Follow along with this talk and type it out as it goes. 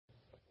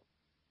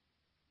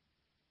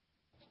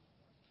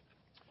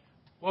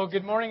Well,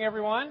 good morning,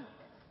 everyone.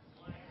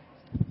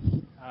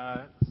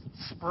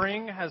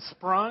 Spring has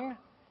sprung,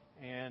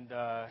 and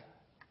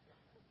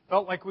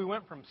felt like we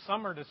went from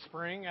summer to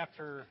spring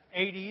after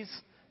 80s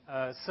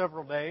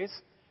several days.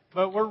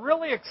 But we're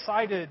really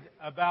excited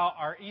about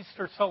our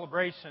Easter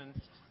celebration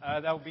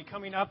that will be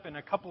coming up in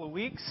a couple of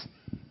weeks.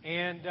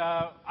 And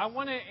I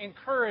want to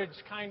encourage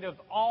kind of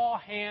all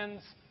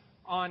hands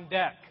on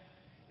deck.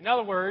 In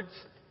other words,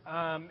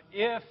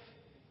 if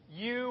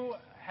you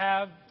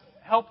have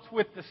helped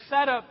with the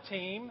setup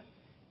team,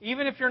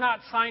 even if you're not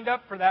signed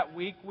up for that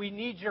week, we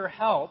need your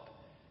help,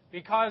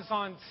 because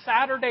on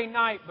Saturday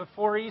night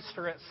before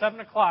Easter at 7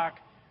 o'clock,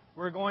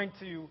 we're going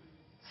to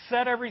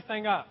set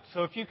everything up.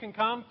 So if you can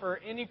come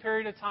for any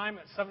period of time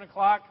at 7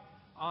 o'clock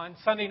on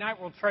Sunday night,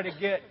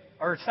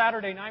 or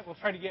Saturday night, we'll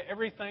try to get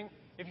everything.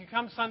 If you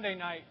come Sunday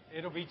night,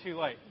 it'll be too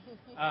late.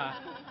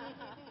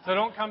 So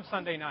don't come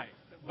Sunday night,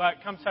 but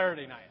come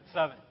Saturday night at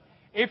 7.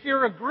 If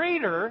you're a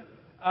greeter,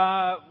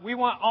 we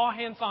want all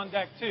hands on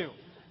deck too.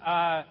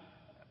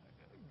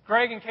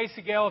 Greg and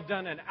Casey Gale have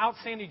done an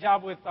outstanding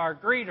job with our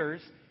greeters,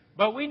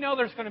 but we know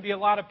there's going to be a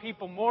lot of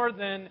people, more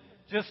than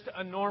just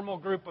a normal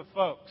group of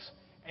folks.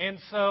 And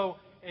so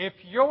if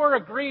you're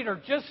a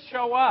greeter, just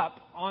show up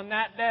on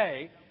that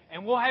day,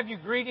 and we'll have you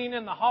greeting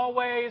in the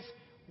hallways.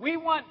 We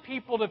want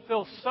people to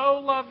feel so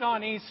loved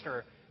on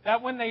Easter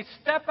that when they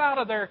step out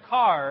of their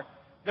car,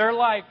 they're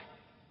like,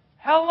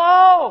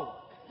 "Hello!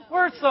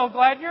 We're so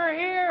glad you're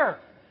here."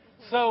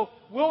 So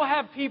we'll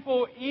have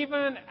people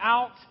even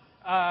out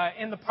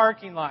in the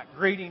parking lot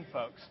greeting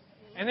folks.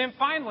 And then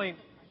finally,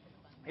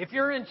 if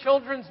you're in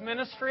children's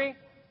ministry,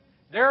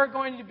 there are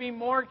going to be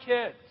more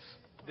kids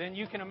than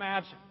you can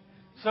imagine.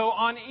 So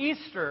on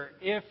Easter,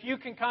 if you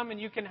can come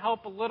and you can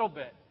help a little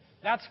bit,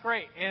 that's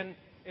great. And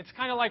it's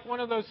kind of like one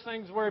of those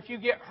things where if you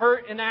get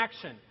hurt in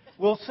action,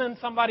 we'll send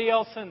somebody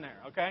else in there,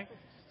 okay?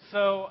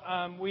 So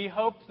we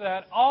hope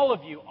that all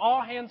of you,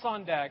 all hands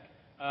on deck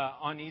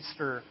on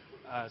Easter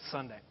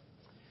Sunday.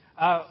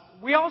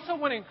 We also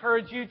want to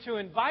encourage you to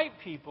invite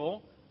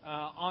people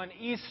on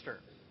Easter.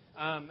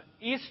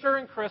 Easter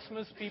and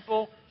Christmas,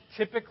 people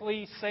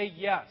typically say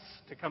yes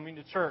to coming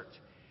to church.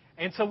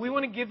 And so we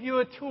want to give you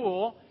a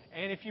tool.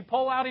 And if you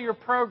pull out of your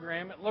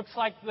program, it looks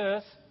like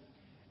this.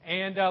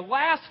 And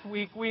last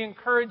week, we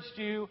encouraged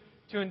you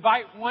to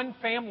invite one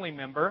family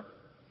member.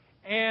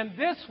 And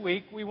this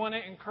week, we want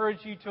to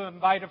encourage you to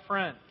invite a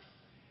friend.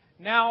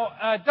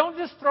 Now, don't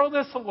just throw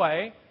this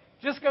away.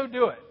 Just go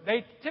do it.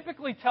 They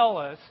typically tell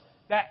us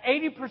that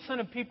 80%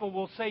 of people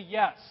will say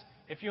yes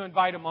if you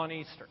invite them on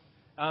Easter.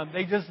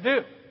 They just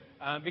do.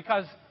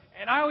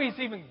 And I always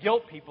even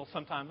guilt people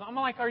sometimes. I'm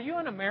like, "Are you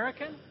an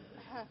American?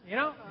 You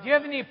know, do you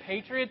have any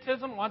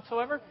patriotism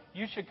whatsoever?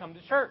 You should come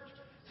to church."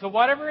 So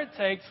whatever it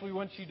takes, we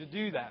want you to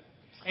do that.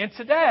 And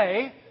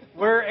today,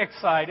 we're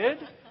excited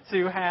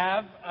to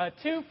have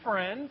two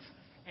friends,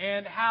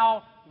 and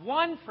how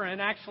one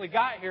friend actually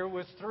got here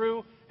was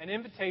through an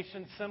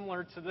invitation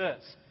similar to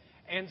this.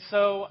 And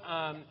so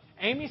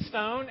Amy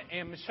Stone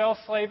and Michelle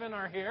Slavin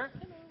are here.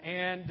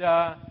 And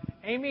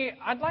Amy,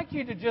 I'd like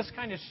you to just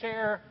kind of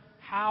share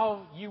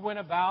how you went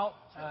about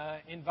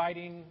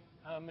inviting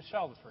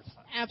Michelle the first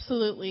time.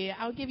 Absolutely.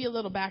 I'll give you a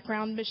little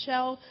background.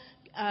 Michelle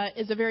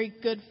is a very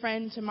good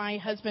friend to my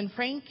husband,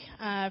 Frank.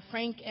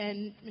 Frank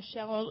and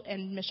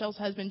Michelle's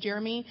husband,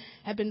 Jeremy,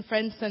 have been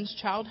friends since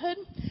childhood.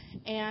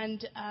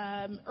 And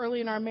early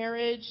in our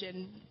marriage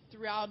and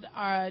throughout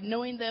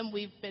knowing them,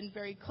 we've been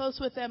very close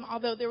with them,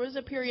 although there was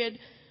a period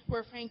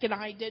where Frank and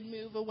I did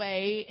move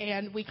away,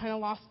 and we kind of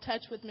lost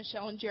touch with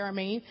Michelle and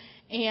Jeremy,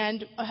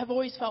 and have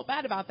always felt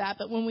bad about that.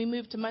 But when we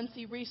moved to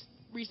Muncie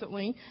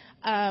recently,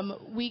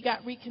 we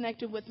got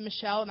reconnected with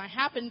Michelle, and I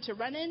happened to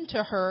run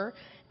into her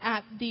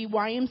at the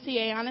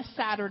YMCA on a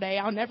Saturday.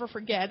 I'll never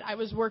forget. I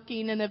was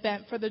working an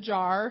event for the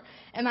JAR,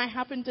 and I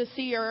happened to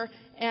see her,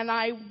 and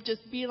I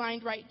just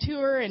beelined right to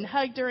her and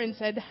hugged her and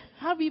said,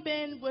 "How have you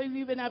been? What have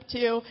you been up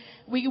to?"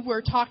 We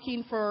were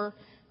talking for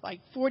like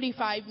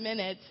 45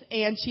 minutes,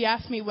 and she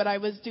asked me what I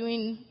was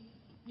doing,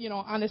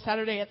 on a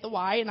Saturday at the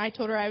Y, and I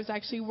told her I was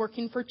actually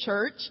working for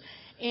church,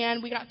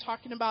 and we got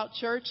talking about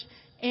church,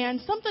 and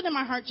something in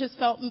my heart just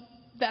felt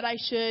that I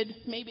should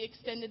maybe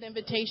extend an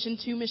invitation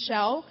to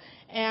Michelle,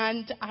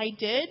 and I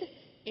did,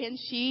 and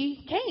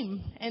she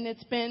came, and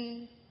it's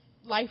been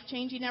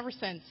life-changing ever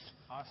since.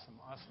 Awesome.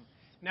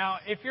 Now,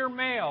 if you're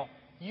male,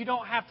 you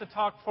don't have to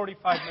talk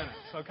 45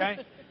 minutes,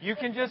 okay? You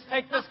can just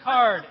take this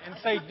card and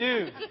say,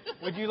 "Dude,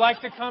 would you like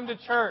to come to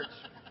church?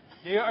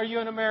 Are you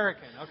an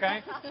American?"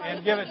 Okay?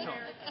 And give it to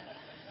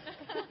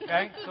them.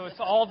 Okay? So it's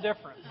all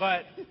different.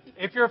 But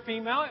if you're a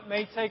female, it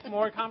may take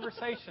more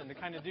conversation to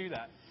kind of do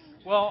that.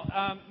 Well,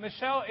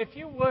 Michelle, if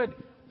you would,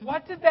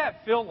 what did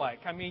that feel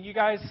like? I mean, you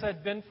guys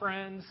had been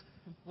friends,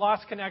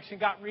 lost connection,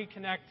 got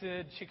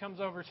reconnected. She comes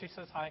over, she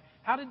says hi.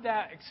 How did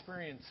that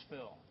experience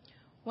feel?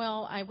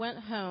 Well, I went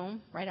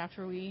home right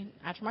after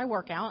my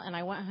workout, and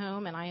I went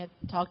home and I had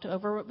talked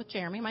over with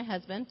Jeremy, my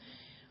husband.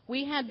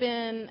 We had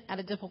been at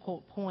a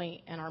difficult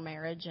point in our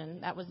marriage,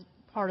 and that was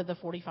part of the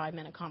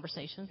 45-minute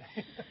conversation.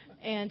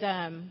 And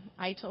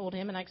I told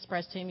him and I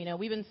expressed to him,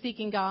 we've been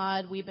seeking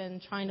God. We've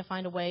been trying to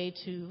find a way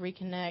to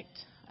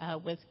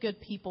reconnect with good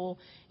people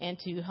and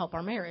to help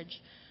our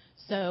marriage.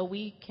 So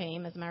we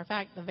came, as a matter of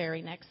fact, the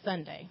very next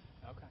Sunday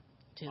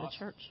to the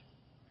church.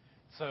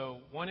 So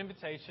one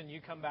invitation,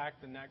 you come back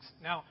the next.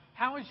 Now,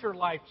 how has your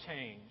life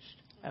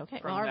changed?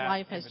 Okay, well, our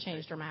life has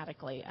changed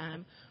dramatically.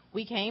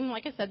 We came,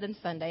 like I said, then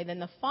Sunday. Then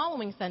the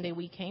following Sunday,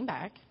 we came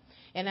back.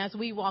 And as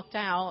we walked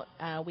out,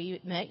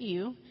 we met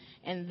you.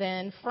 And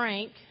then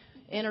Frank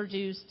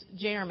introduced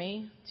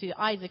Jeremy to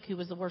Isaac, who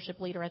was the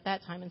worship leader at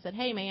that time, and said,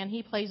 hey, man,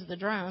 he plays the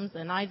drums.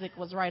 And Isaac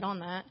was right on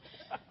that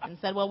and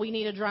said, well, we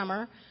need a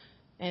drummer.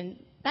 And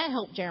that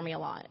helped Jeremy a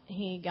lot.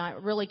 He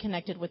got really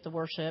connected with the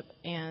worship,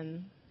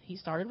 and he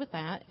started with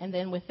that. And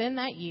then within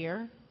that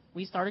year,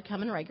 we started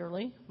coming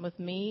regularly with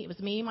me. It was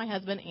me, my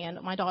husband,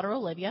 and my daughter,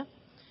 Olivia.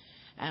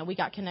 We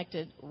got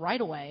connected right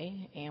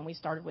away, and we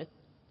started with,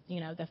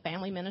 the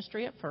family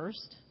ministry at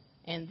first,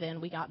 and then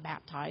we got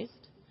baptized.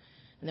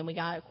 And then we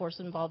got, of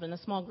course, involved in a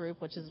small group,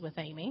 which is with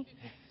Amy.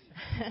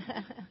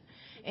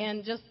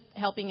 And just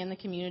helping in the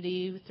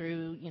community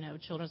through,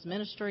 children's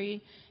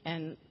ministry.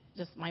 And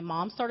just my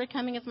mom started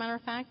coming, as a matter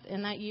of fact,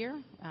 in that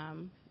year.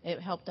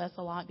 It helped us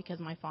a lot because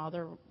my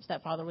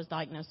stepfather was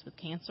diagnosed with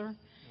cancer,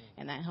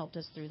 and that helped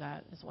us through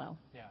that as well.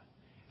 Yeah.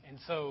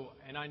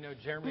 And I know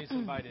Jeremy's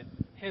invited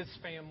his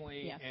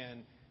family, yes.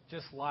 and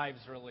just lives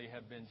really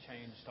have been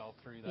changed all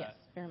through that. Yes,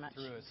 very much.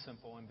 Through a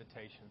simple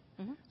invitation.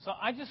 Mm-hmm. So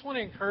I just want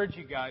to encourage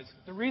you guys.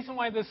 The reason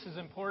why this is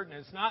important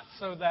is not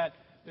so that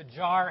the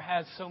jar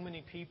has so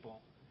many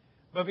people,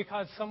 but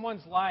because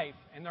someone's life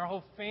and their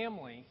whole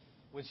family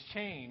was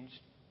changed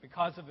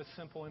because of a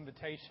simple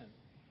invitation.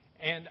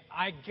 And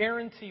I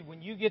guarantee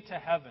when you get to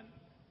heaven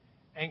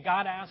and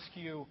God asks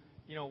you,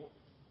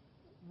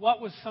 what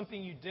was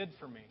something you did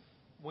for me?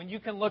 When you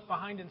can look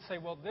behind and say,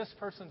 well, this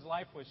person's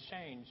life was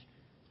changed,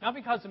 not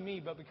because of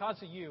me, but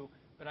because of you,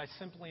 but I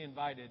simply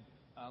invited,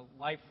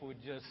 life would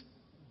just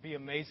be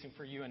amazing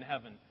for you in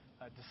heaven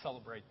to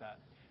celebrate that.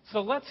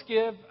 So let's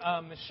give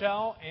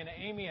Michelle and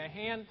Amy a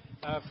hand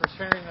for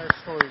sharing their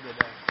story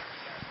today.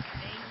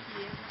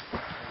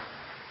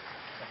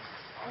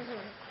 Thank you.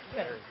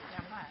 Good.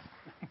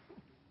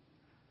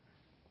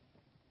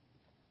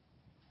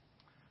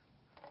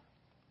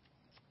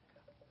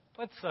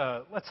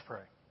 Let's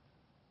pray.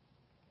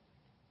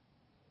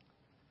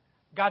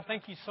 God,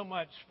 thank you so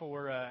much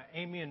for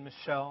Amy and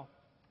Michelle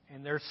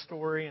and their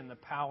story and the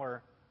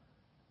power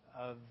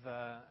of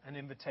an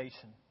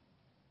invitation.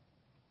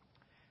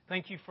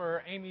 Thank you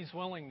for Amy's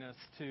willingness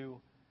to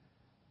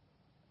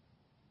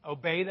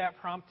obey that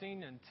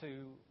prompting and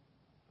to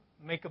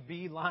make a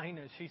beeline,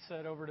 as she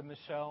said, over to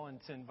Michelle and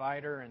to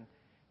invite her. And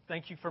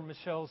thank you for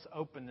Michelle's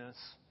openness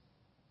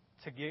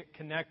to get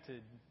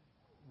connected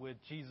with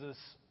Jesus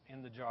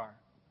in the jar.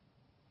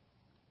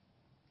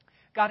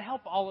 God,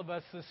 help all of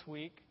us this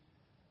week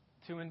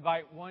to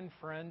invite one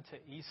friend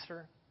to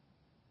Easter.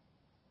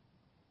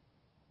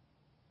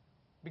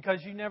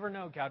 Because you never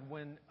know, God,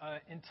 when an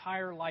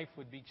entire life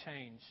would be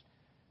changed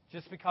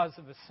just because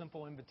of a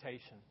simple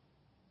invitation.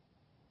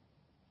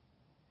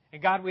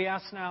 And God, we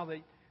ask now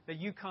that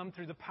you come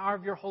through the power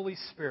of your Holy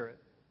Spirit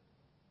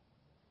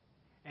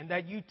and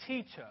that you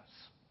teach us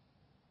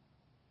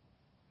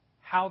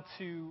how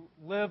to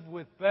live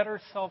with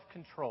better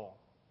self-control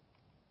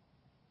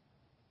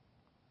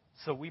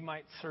so we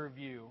might serve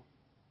you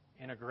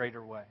in a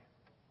greater way.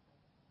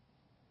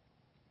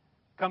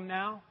 Come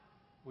now,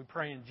 we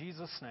pray in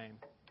Jesus' name.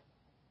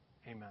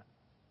 Amen.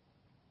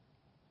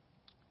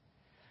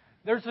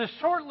 There's a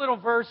short little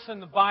verse in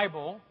the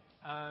Bible,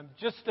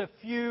 just a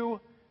few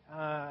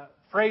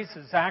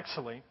phrases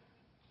actually.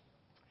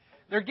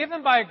 They're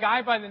given by a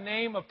guy by the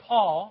name of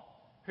Paul,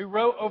 who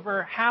wrote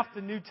over half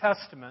the New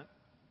Testament.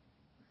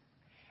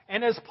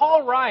 And as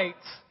Paul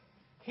writes,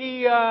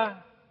 he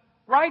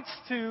writes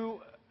to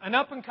an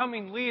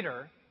up-and-coming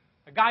leader,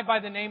 a guy by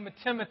the name of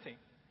Timothy.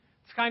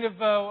 It's kind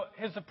of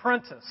his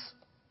apprentice.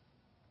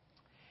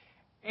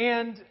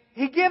 And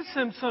he gives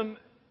him some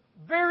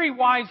very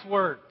wise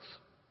words.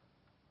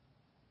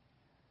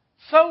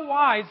 So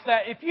wise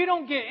that if you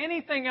don't get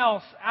anything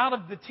else out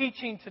of the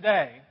teaching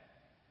today,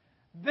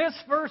 this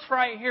verse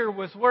right here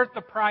was worth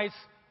the price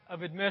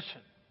of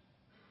admission.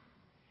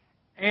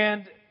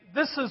 And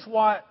this is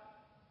what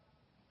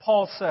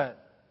Paul said.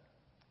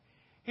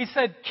 He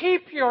said,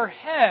 keep your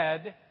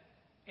head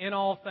in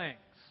all things.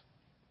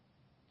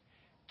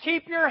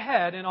 Keep your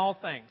head in all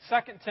things. 2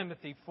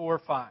 Timothy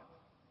 4:5.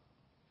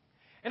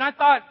 And I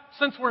thought,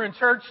 since we're in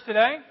church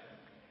today,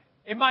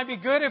 it might be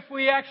good if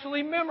we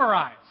actually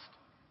memorized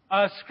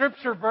a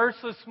scripture verse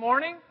this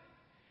morning.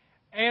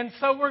 And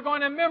so we're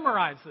going to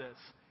memorize this.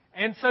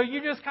 And so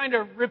you just kind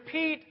of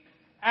repeat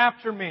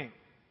after me.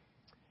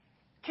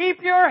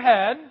 Keep your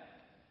head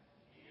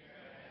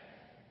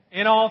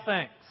in all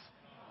things.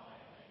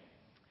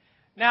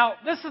 Now,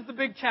 this is the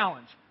big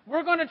challenge.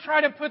 We're going to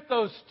try to put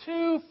those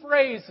two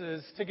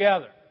phrases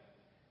together.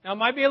 Now, it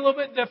might be a little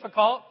bit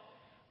difficult,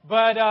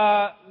 but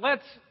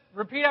let's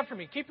repeat after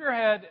me. Keep your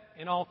head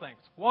in all things.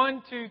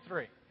 1, 2,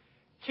 3.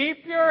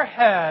 Keep your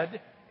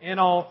head in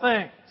all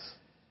things.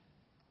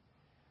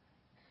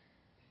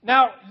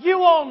 Now, you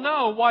all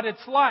know what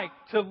it's like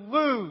to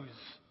lose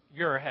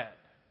your head,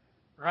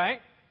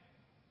 right?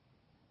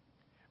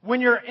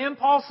 When your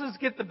impulses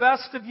get the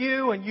best of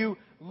you and you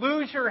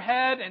lose your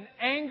head and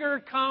anger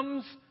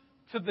comes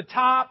to the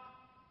top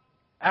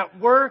at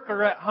work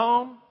or at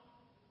home.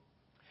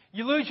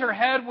 You lose your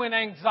head when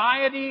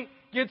anxiety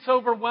gets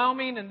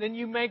overwhelming and then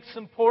you make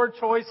some poor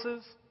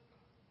choices.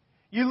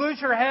 You lose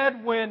your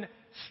head when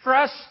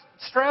stress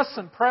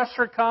and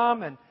pressure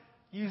come and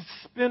you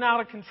spin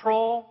out of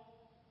control.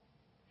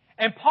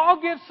 And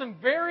Paul gives some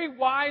very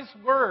wise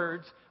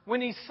words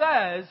when he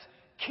says,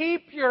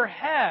 keep your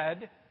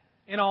head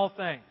in all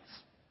things.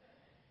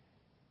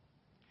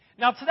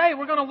 Now today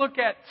we're going to look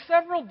at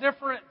several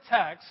different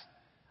texts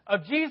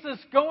of Jesus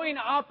going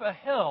up a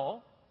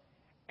hill,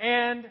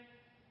 and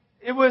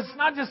it was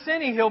not just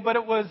any hill, but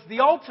it was the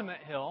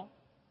ultimate hill,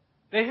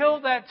 the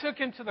hill that took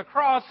him to the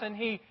cross, and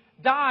he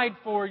died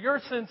for your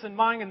sins and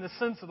mine and the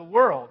sins of the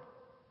world.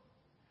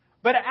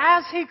 But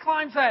as he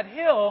climbs that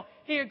hill,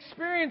 he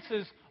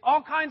experiences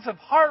all kinds of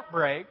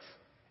heartbreaks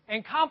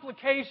and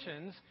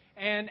complications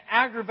and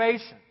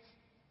aggravations.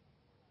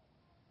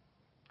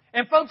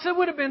 And folks, it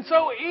would have been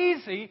so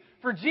easy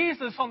for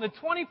Jesus on the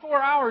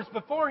 24 hours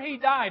before he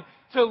died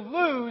to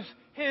lose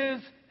his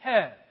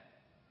head.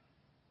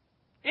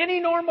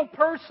 Any normal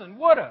person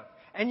would have.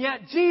 And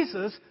yet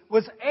Jesus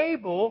was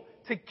able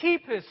to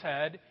keep his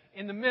head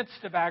in the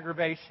midst of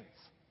aggravations.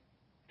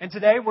 And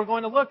today we're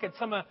going to look at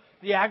some of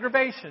the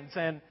aggravations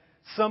and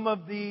some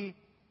of the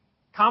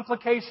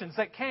complications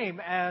that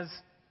came as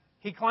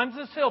he climbs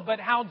this hill, but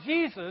how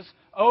Jesus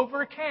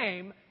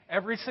overcame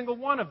every single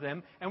one of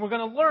them. And we're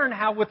going to learn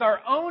how with our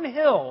own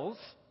hills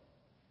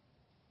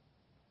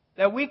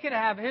that we could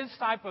have his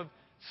type of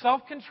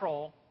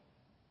self-control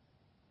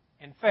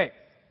and faith.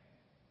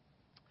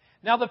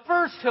 Now, the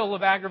first hill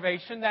of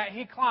aggravation that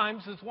he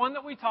climbs is one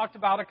that we talked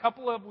about a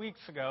couple of weeks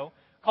ago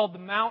called the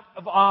Mount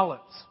of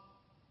Olives.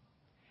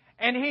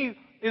 And he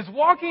is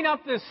walking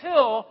up this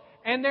hill,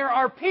 and there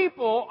are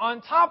people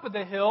on top of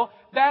the hill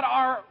that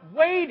are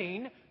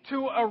waiting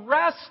to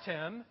arrest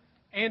him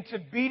and to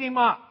beat him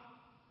up.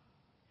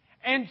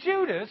 And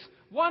Judas,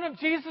 one of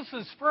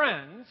Jesus'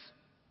 friends,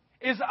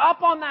 is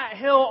up on that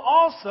hill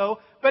also,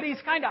 but he's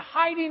kind of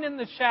hiding in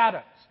the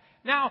shadows.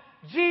 Now,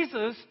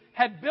 Jesus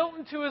had built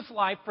into his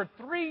life for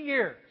 3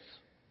 years.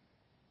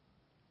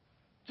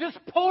 Just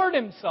poured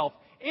himself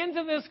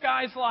into this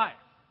guy's life.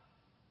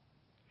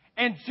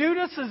 And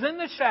Judas is in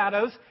the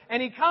shadows,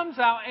 and he comes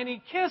out and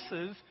he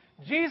kisses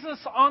Jesus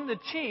on the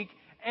cheek,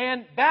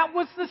 and that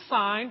was the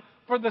sign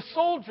for the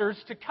soldiers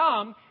to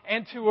come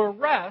and to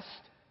arrest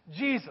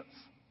Jesus.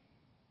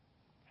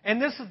 And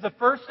this is the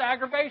first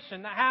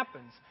aggravation that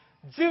happens.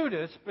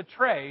 Judas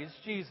betrays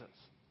Jesus.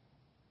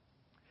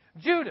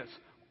 Judas,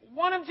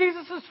 one of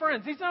Jesus'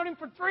 friends, he's known him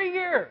for 3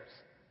 years.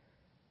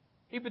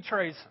 He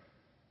betrays him.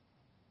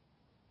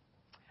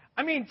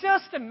 I mean,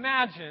 just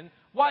imagine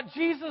what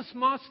Jesus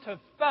must have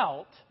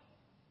felt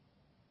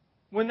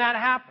when that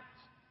happens.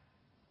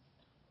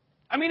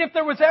 I mean, if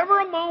there was ever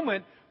a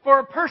moment for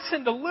a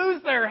person to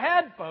lose their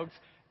head, folks,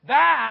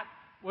 that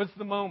was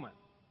the moment.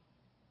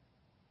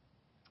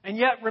 And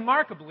yet,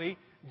 remarkably,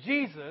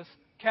 Jesus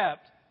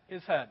kept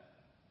his head.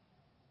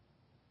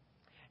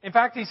 In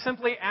fact, he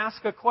simply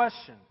asked a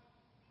question.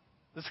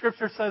 The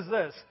scripture says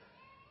this.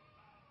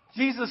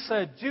 Jesus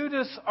said,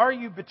 Judas, are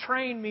you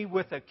betraying me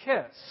with a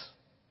kiss?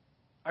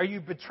 Are you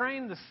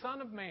betraying the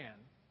Son of Man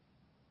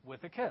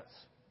with a kiss?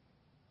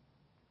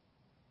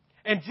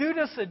 And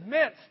Judas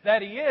admits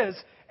that he is,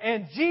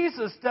 and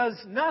Jesus does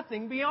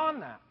nothing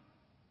beyond that.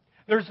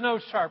 There's no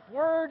sharp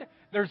word.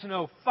 There's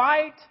no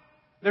fight.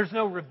 There's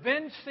no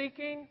revenge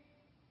seeking.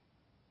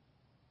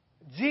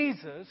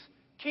 Jesus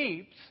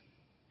keeps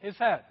his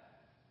head.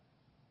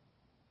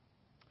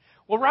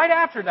 Well, right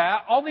after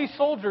that, all these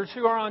soldiers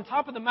who are on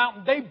top of the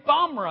mountain, they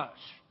bomb rush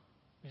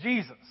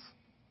Jesus.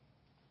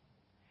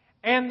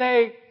 And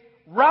they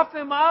rough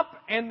him up,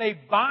 and they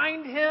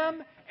bind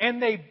him,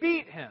 and they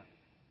beat him.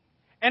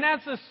 And as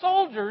the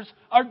soldiers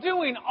are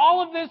doing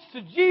all of this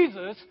to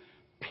Jesus,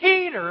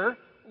 Peter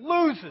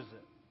loses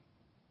it.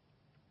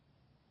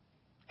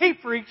 He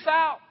freaks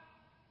out.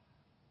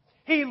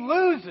 He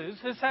loses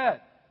his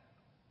head.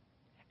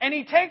 And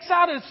he takes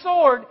out his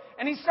sword,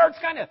 and he starts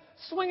kind of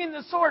swinging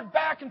the sword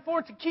back and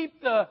forth to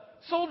keep the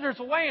soldiers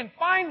away. And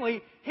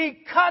finally, he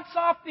cuts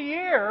off the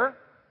ear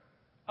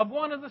of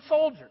one of the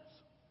soldiers.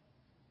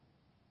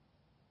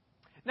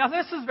 Now,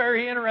 this is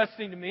very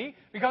interesting to me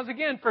because,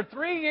 again, for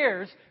 3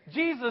 years,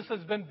 Jesus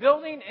has been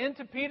building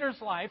into Peter's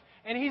life,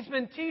 and he's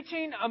been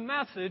teaching a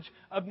message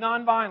of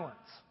nonviolence.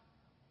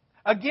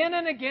 Again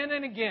and again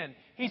and again,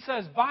 he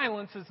says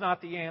violence is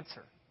not the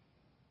answer.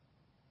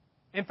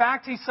 In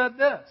fact, he said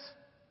this.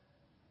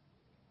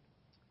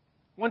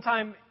 One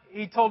time,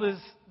 he told his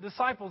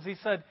disciples, he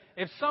said,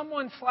 if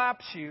someone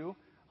slaps you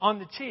on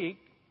the cheek,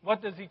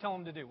 what does he tell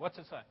them to do? What's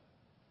it say?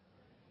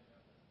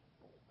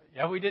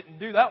 Yeah, we didn't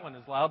do that one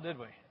as loud, did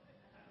we?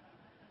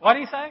 What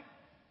did he say?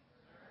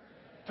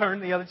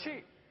 Turn the other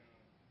cheek.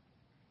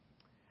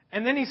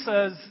 And then he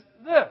says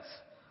this.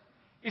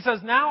 He says,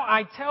 now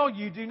I tell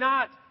you, do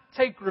not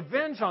take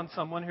revenge on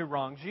someone who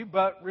wrongs you,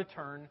 but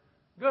return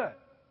good.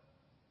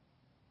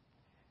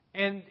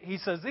 And he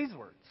says these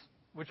words,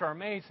 which are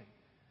amazing.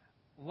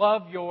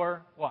 Love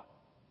your what?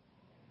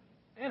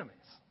 Enemies.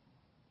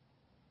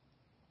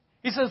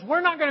 He says,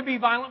 we're not going to be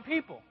violent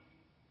people.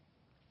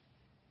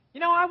 You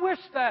know, I wish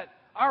that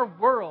our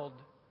world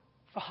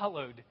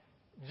followed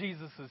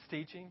Jesus'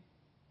 teaching.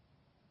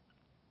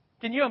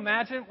 Can you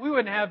imagine? We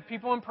wouldn't have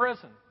people in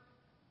prison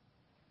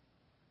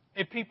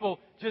if people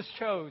just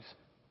chose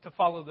to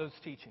follow those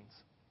teachings.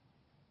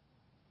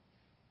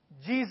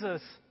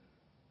 Jesus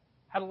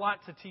had a lot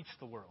to teach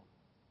the world.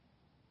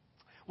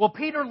 Well,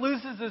 Peter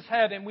loses his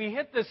head, and we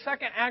hit the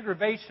second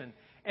aggravation,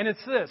 and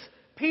it's this.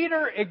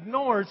 Peter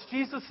ignores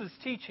Jesus'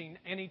 teaching,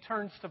 and he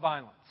turns to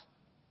violence.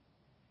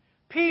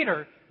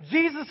 Peter,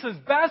 Jesus'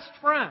 best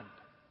friend,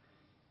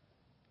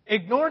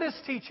 ignored his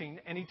teaching,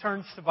 and he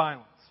turns to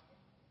violence.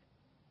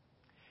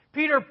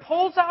 Peter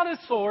pulls out his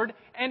sword,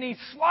 and he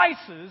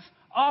slices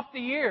off the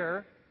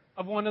ear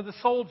of one of the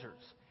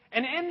soldiers.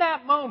 And in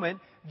that moment,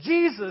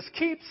 Jesus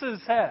keeps his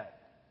head.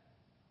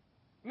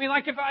 I mean,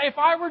 like if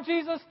I were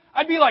Jesus,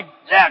 I'd be like,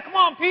 yeah, come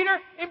on, Peter.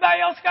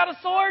 Anybody else got a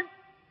sword?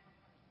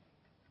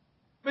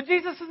 But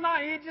Jesus is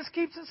not. He just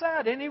keeps his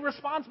head. And he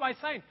responds by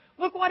saying,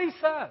 look what he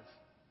says.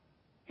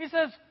 He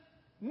says,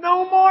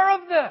 no more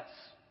of this.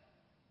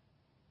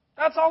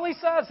 That's all he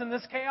says in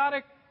this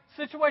chaotic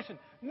situation.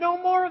 No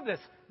more of this.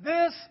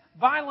 This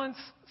violence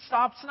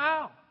stops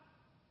now.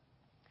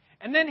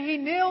 And then he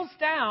kneels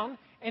down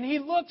and he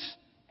looks,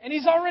 and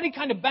he's already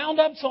kind of bound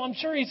up, so I'm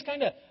sure he's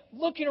kind of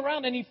looking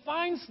around, and he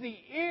finds the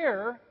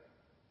ear,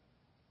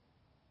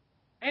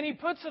 and he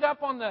puts it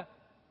up on the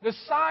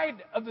side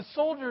of the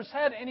soldier's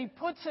head, and he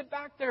puts it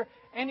back there,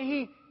 and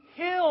he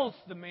heals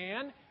the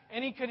man,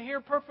 and he could hear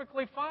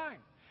perfectly fine.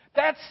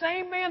 That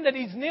same man that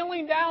he's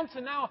kneeling down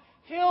to now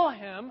heal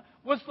him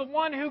was the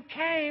one who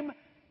came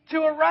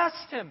to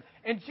arrest him.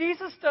 And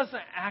Jesus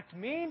doesn't act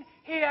mean.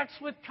 He acts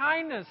with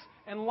kindness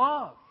and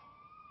love.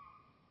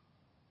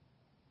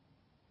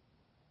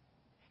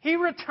 He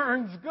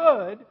returns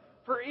good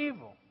for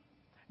evil.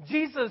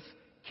 Jesus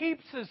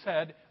keeps his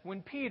head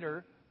when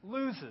Peter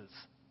loses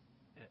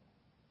it.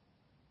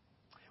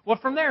 Well,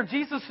 from there,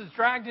 Jesus is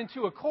dragged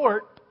into a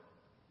court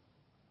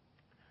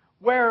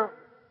where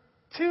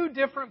two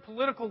different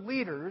political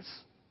leaders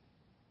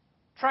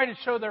try to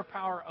show their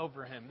power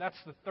over him. That's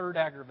the third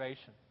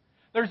aggravation.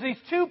 There's these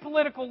two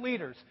political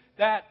leaders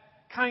that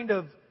kind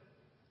of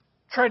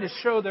try to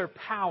show their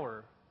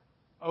power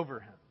over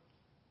him.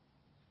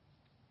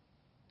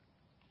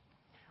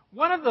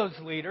 One of those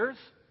leaders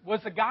was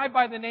a guy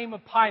by the name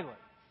of Pilate.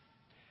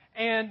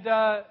 And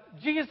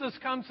Jesus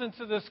comes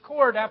into this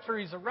court after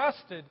he's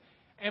arrested,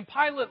 and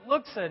Pilate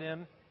looks at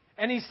him,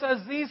 and he says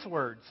these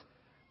words,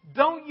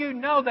 "Don't you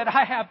know that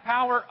I have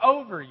power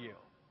over you?"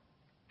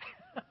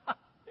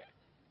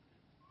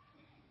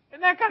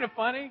 Isn't that kind of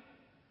funny?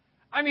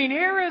 I mean,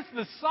 here is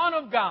the Son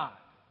of God,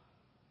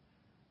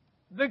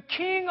 the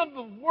King of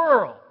the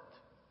world,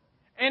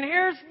 and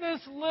here's this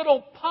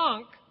little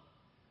punk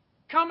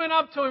coming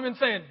up to him and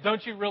saying,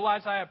 "Don't you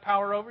realize I have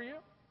power over you?"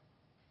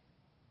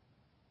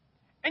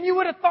 And you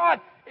would have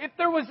thought, if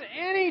there was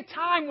any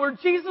time where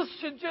Jesus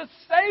should just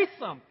say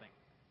something,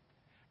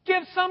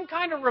 give some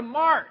kind of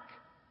remark,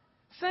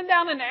 send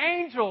down an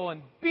angel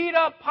and beat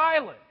up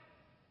Pilate,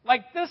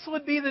 like this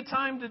would be the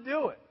time to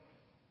do it.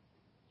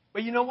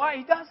 But you know why?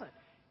 He doesn't.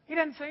 He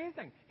doesn't say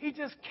anything. He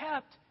just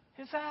kept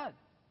his head.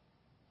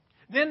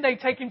 Then they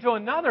take him to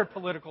another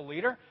political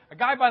leader, a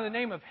guy by the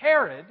name of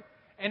Herod,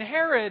 and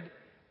Herod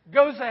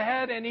goes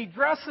ahead and he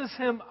dresses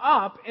him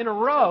up in a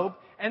robe,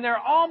 and they're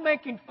all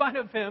making fun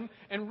of him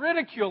and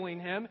ridiculing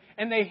him,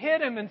 and they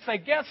hit him and say,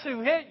 "Guess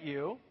who hit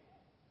you?"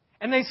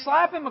 And they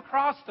slap him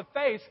across the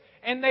face,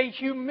 and they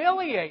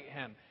humiliate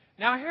him.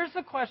 Now here's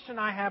the question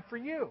I have for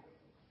you.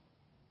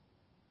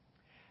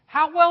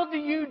 How well do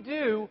you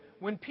do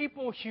when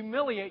people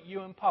humiliate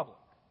you in public?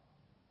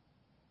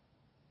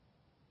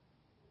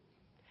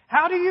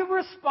 How do you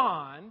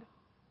respond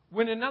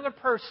when another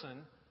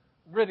person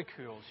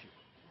ridicules you?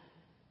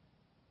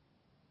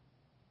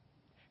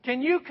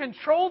 Can you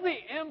control the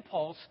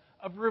impulse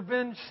of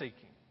revenge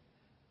seeking?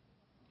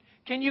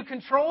 Can you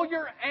control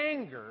your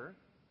anger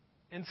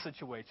in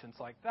situations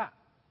like that?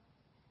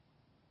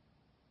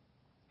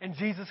 And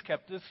Jesus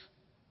kept his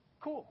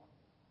cool.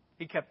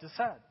 He kept his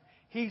head.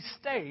 He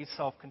stays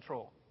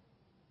self-controlled.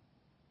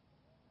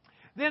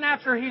 Then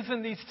after he's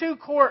in these two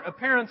court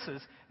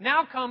appearances,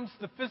 now comes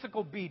the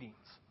physical beatings.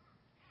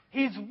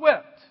 He's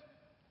whipped.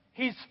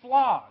 He's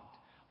flogged.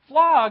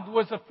 Flogged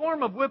was a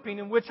form of whipping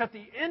in which at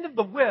the end of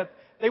the whip,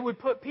 they would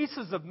put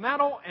pieces of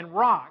metal and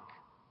rock.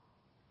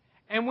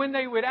 And when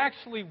they would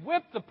actually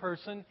whip the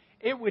person,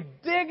 it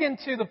would dig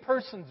into the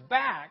person's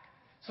back.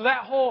 So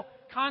that whole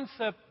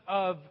concept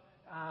of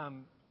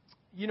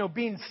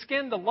being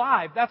skinned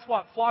alive. That's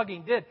what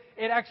flogging did.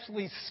 It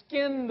actually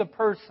skinned the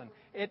person.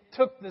 It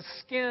took the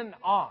skin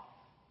off.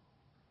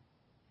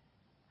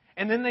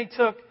 And then they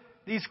took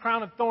these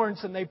crown of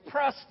thorns and they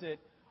pressed it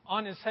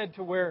on his head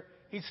to where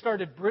he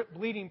started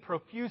bleeding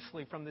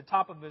profusely from the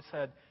top of his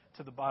head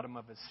to the bottom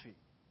of his feet.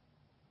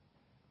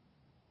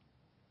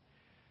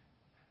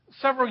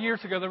 Several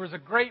years ago, there was a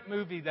great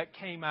movie that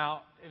came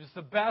out. It was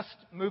the best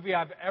movie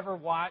I've ever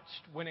watched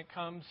when it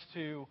comes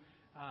to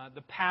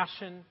the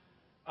passion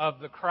of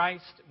the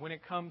Christ, when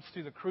it comes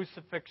to the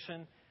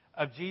crucifixion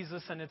of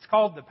Jesus, and it's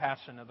called The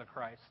Passion of the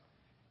Christ.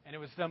 And it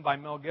was done by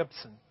Mel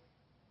Gibson.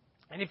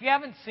 And if you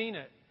haven't seen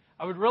it,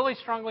 I would really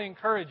strongly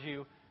encourage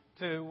you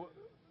to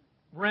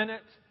rent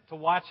it, to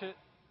watch it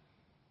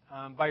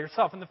by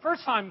yourself. And the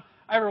first time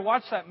I ever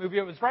watched that movie,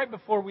 it was right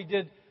before we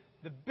did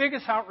the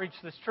biggest outreach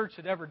this church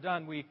had ever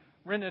done. We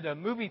rented a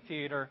movie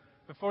theater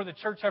before the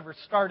church ever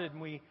started,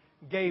 and we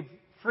gave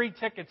free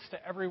tickets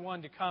to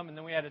everyone to come, and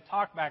then we had a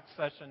talk-back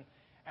session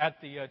at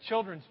the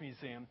Children's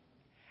Museum.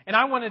 And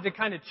I wanted to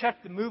kind of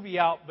check the movie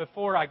out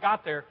before I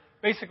got there.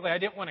 Basically, I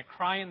didn't want to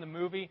cry in the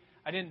movie.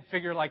 I didn't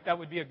figure like that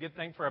would be a good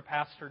thing for a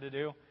pastor to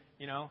do,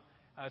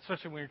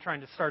 especially when you're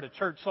trying to start a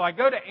church. So I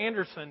go to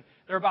Anderson.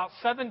 There are about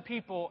 7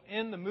 people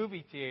in the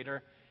movie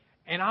theater,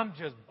 and I'm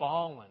just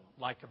bawling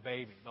like a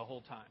baby the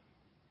whole time.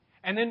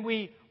 And then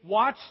we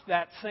watched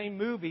that same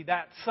movie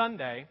that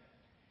Sunday,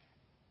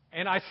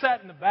 and I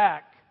sat in the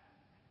back,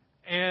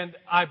 and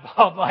I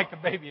bawled like a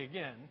baby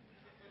again.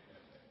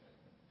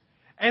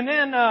 And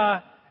then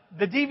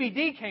the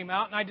DVD came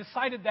out, and I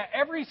decided that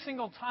every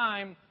single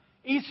time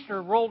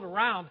Easter rolled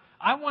around,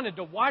 I wanted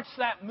to watch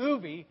that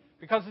movie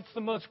because it's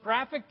the most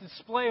graphic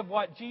display of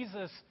what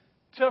Jesus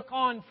took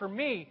on for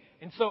me.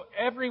 And so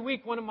every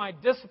week, one of my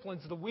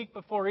disciplines the week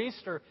before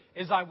Easter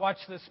is I watch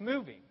this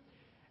movie.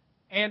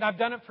 And I've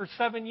done it for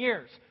 7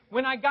 years.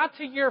 When I got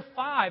to year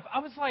 5, I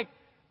was like,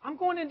 I'm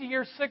going into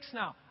year 6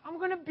 now. I'm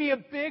going to be a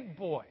big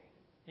boy.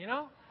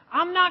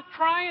 I'm not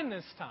crying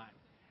this time.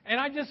 And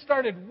I just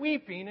started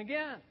weeping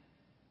again.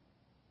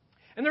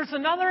 And there's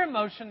another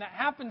emotion that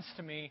happens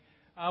to me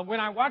when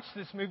I watch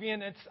this movie,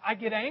 and I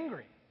get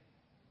angry.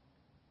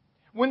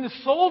 When the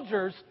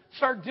soldiers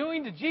start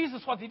doing to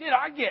Jesus what they did,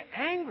 I get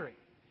angry.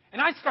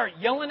 And I start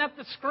yelling at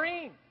the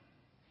screen.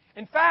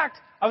 In fact,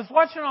 I was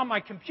watching on my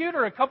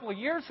computer a couple of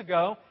years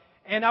ago,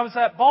 and I was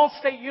at Ball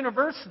State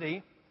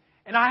University,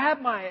 and I had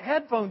my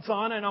headphones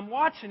on, and I'm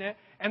watching it,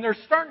 and they're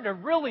starting to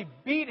really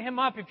beat him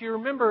up. If you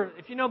remember,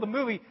 if you know the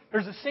movie,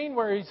 there's a scene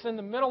where he's in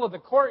the middle of the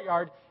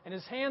courtyard, and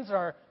his hands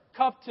are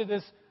cuffed to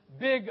this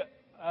big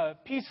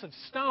piece of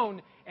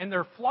stone, and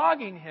they're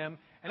flogging him.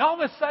 And all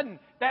of a sudden,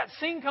 that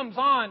scene comes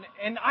on,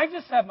 and I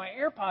just have my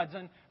AirPods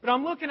in, but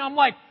I'm looking, I'm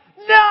like,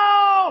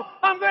 no!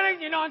 I'm going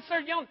to, and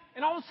start yelling.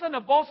 And all of a sudden,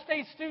 a Ball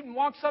State student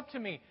walks up to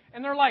me,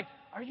 and they're like,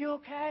 are you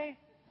okay?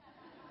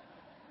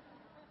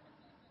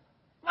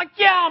 I'm like,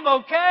 yeah, I'm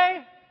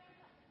okay.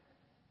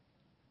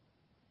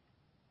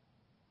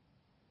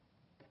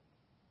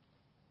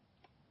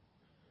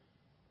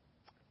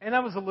 And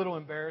that was a little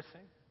embarrassing.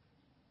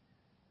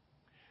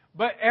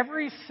 But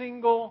every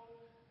single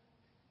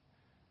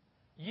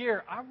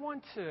year, I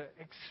want to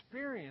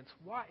experience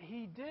what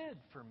He did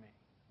for me.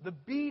 The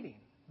beating,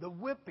 the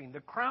whipping,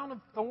 the crown of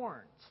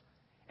thorns.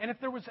 And if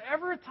there was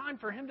ever a time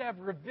for Him to have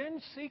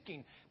revenge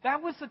seeking,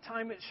 that was the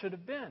time it should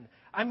have been.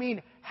 I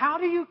mean, how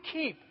do you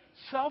keep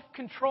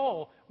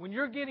self-control when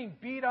you're getting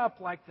beat up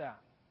like that?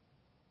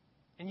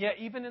 And yet,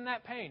 even in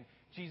that pain,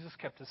 Jesus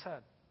kept His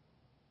head.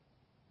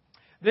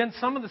 Then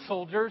some of the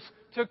soldiers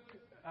took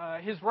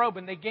His robe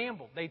and they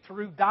gambled. They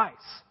threw dice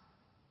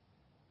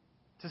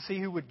to see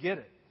who would get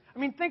it. I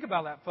mean, think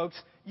about that, folks.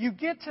 You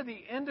get to the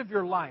end of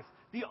your life.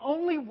 The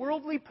only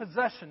worldly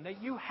possession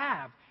that you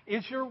have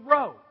is your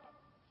robe.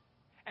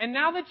 And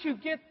now that you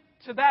get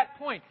to that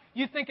point,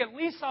 you think, at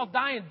least I'll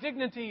die in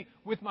dignity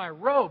with my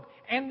robe.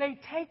 And they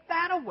take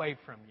that away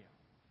from you.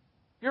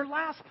 Your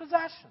last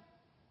possession.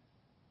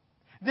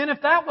 Then if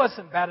that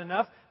wasn't bad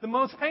enough, the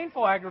most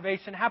painful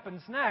aggravation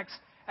happens next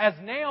as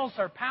nails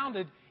are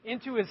pounded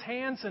into His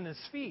hands and His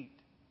feet.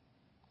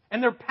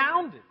 And they're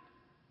pounded.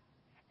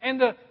 And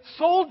the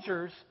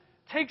soldiers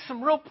take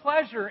some real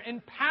pleasure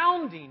in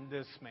pounding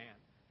this man.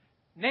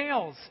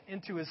 Nails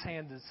into His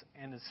hands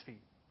and His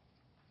feet.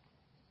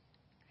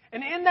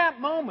 And in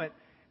that moment,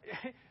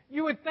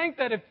 you would think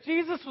that if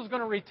Jesus was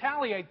going to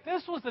retaliate,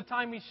 this was the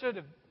time He should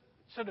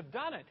have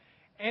done it.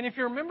 And if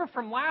you remember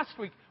from last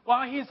week,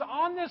 while He's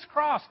on this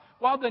cross,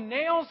 while the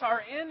nails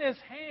are in His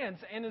hands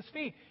and His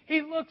feet,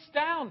 He looks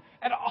down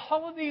at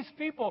all of these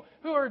people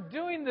who are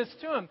doing this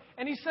to Him.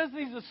 And He says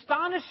these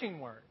astonishing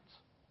words.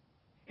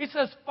 He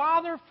says,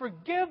 Father,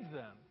 forgive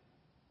them,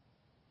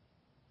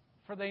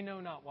 for they know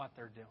not what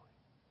they're doing.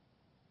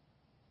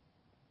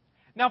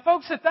 Now,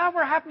 folks, if that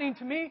were happening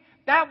to me,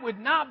 that would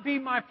not be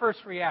my first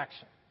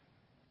reaction.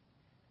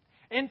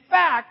 In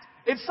fact,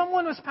 if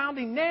someone was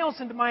pounding nails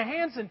into my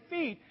hands and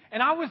feet,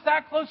 and I was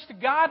that close to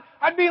God,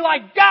 I'd be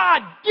like,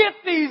 God, get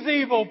these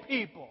evil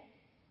people.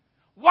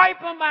 Wipe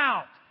them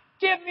out.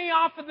 Get me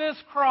off of this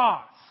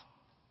cross.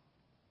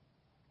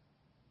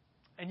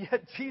 And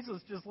yet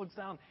Jesus just looks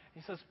down and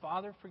he says,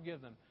 Father,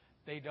 forgive them.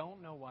 They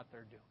don't know what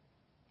they're doing.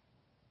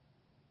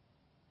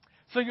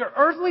 So your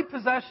earthly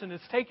possession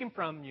is taken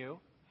from you.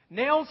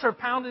 Nails are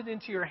pounded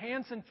into your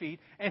hands and feet.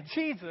 And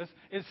Jesus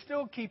is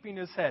still keeping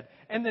his head.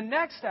 And the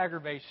next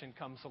aggravation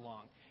comes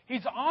along.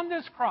 He's on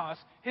this cross,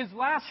 his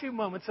last few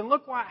moments, and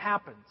look what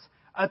happens.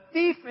 A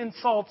thief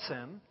insults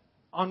him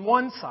on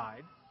one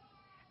side.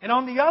 And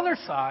on the other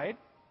side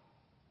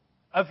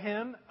of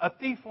him, a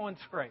thief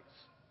wants grace.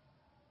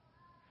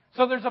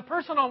 So there's a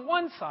person on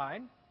one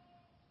side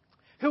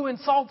who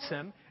insults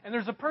him, and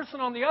there's a person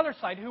on the other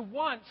side who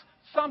wants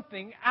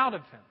something out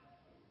of him.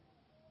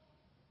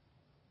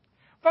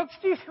 Folks,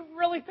 do you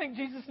really think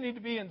Jesus needed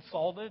to be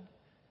insulted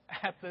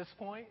at this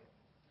point?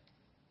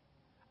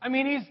 I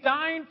mean, he's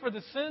dying for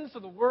the sins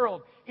of the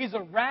world. He's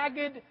a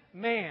ragged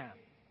man.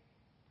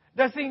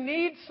 Does he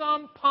need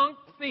some punk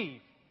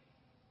thief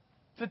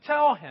to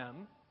tell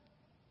him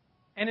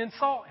and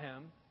insult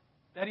him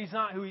that he's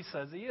not who he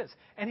says he is?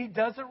 And he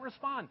doesn't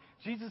respond.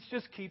 Jesus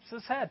just keeps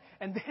his head.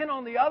 And then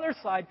on the other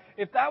side,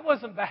 if that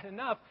wasn't bad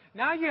enough,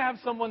 now you have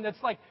someone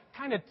that's like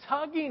kind of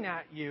tugging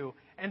at you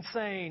and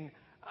saying,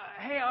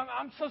 hey,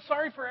 I'm so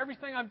sorry for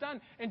everything I've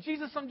done. And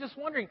Jesus, I'm just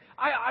wondering,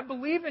 I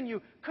believe in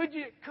you. Could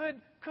you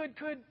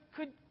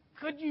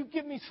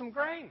give me some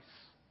grace?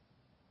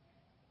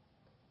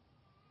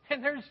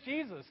 And there's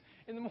Jesus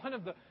in one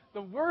of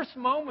the worst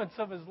moments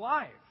of his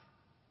life.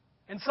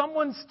 And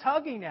someone's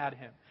tugging at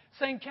him,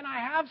 saying, can I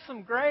have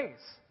some grace?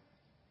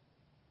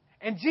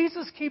 And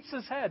Jesus keeps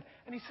his head.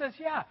 And he says,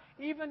 yeah,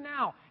 even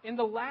now, in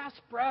the last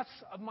breaths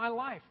of my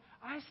life,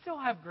 I still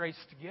have grace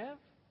to give.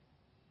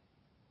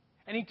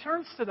 And he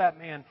turns to that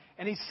man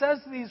and he says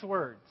these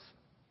words,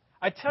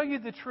 I tell you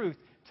the truth,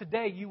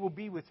 today you will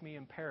be with me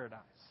in paradise.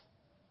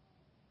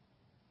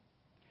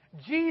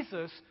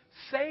 Jesus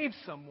saves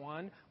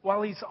someone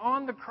while he's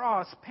on the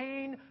cross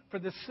paying for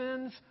the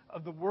sins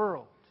of the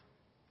world.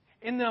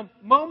 In the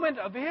moment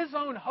of his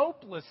own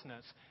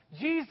hopelessness,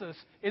 Jesus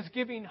is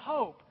giving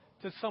hope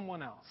to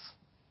someone else.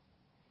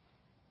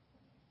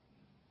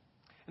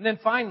 And then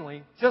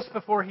finally, just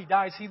before he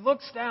dies, he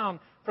looks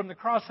down from the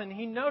cross and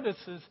he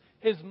notices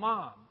his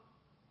mom.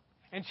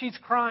 And she's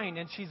crying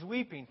and she's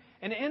weeping.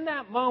 And in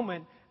that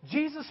moment,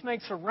 Jesus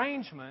makes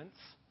arrangements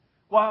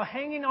while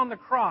hanging on the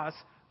cross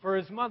for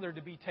his mother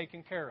to be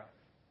taken care of.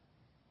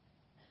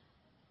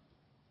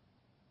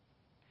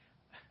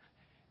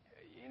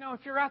 You know,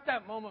 if you're at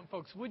that moment,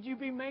 folks, would you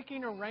be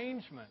making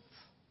arrangements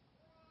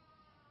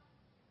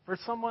for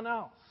someone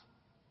else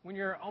when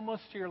you're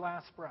almost to your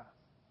last breath?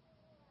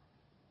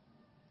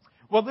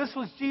 Well, this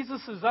was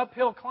Jesus'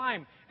 uphill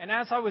climb. And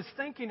as I was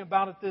thinking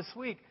about it this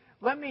week,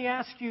 let me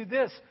ask you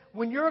this.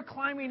 When you're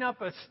climbing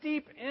up a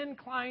steep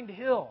inclined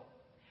hill,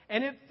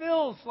 and it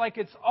feels like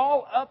it's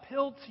all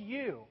uphill to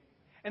you,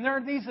 and there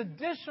are these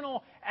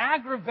additional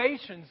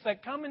aggravations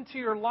that come into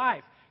your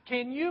life,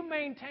 can you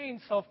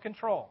maintain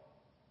self-control?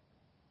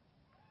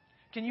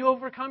 Can you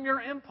overcome your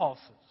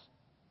impulses?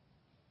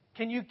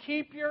 Can you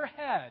keep your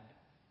head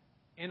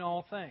in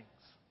all things?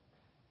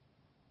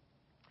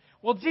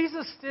 Well,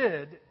 Jesus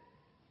did.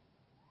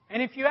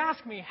 And if you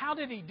ask me, how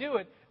did he do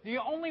it? The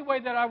only way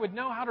that I would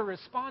know how to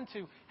respond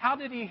to how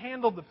did he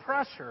handle the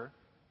pressure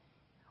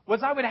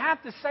was I would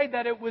have to say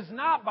that it was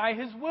not by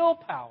his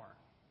willpower.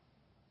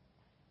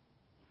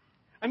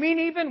 I mean,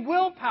 even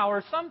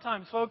willpower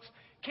sometimes, folks,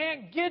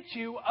 can't get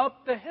you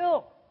up the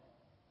hill.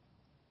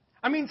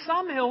 I mean,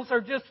 some hills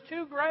are just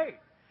too great.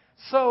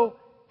 So,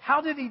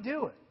 how did he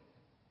do it?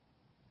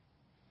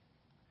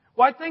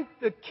 Well, I think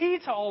the key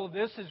to all of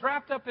this is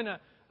wrapped up in a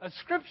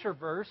scripture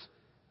verse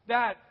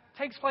that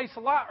takes place a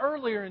lot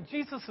earlier in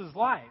Jesus'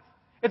 life.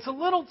 It's a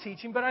little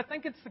teaching, but I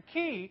think it's the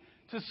key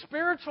to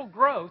spiritual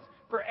growth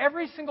for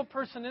every single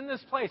person in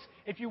this place.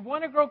 If you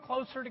want to grow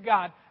closer to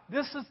God,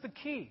 this is the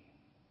key.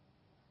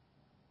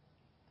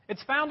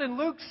 It's found in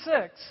Luke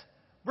 6,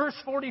 verse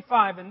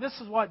 45, and this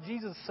is what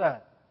Jesus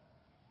said.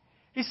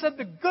 He said,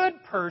 the good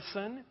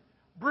person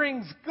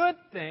brings good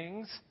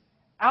things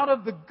out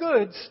of the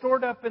good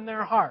stored up in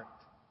their heart.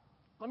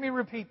 Let me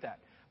repeat that.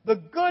 The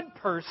good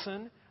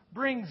person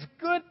brings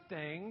good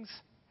things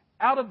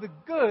out of the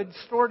good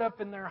stored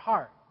up in their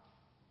heart.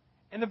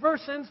 And the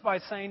verse ends by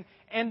saying,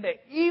 and the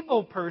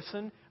evil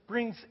person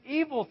brings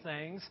evil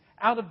things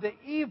out of the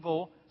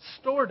evil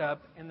stored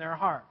up in their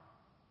heart.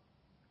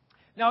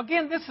 Now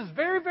again, this is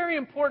very, very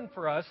important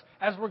for us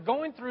as we're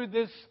going through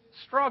this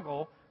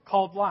struggle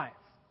called life.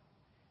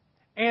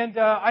 And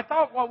I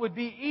thought what would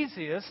be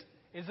easiest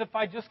is if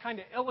I just kind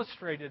of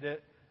illustrated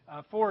it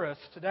for us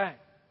today.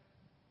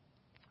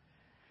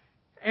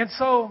 And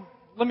so,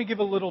 let me give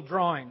a little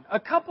drawing. A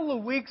couple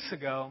of weeks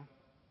ago,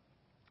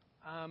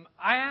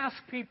 I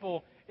asked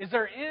people, is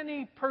there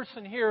any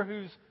person here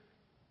who's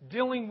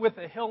dealing with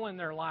a hill in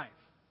their life?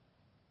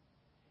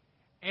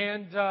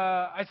 And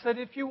I said,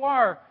 if you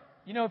are,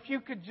 you know, if you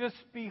could just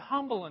be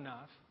humble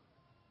enough,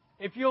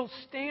 if you'll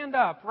stand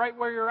up right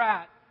where you're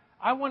at,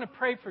 I want to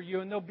pray for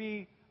you, and there'll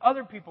be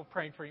other people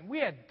praying for you. We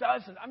had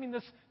dozens. I mean,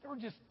 there were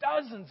just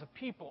dozens of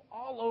people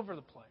all over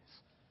the place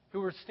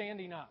who were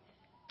standing up.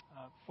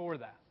 for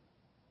that.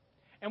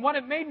 And what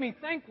it made me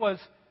think was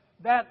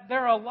that there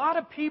are a lot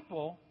of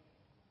people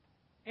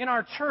in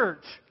our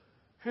church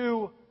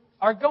who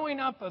are going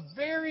up a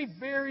very,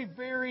 very,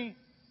 very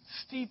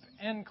steep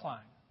incline.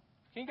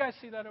 Can you guys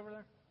see that over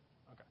there?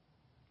 Okay.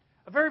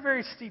 A very,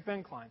 very steep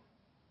incline.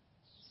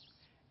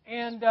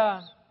 And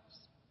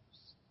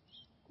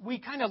we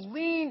kind of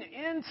lean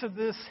into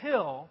this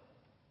hill.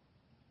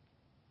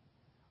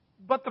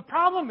 But the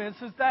problem is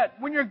that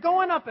when you're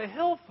going up a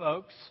hill,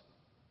 folks,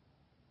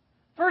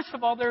 first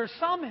of all, there are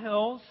some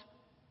hills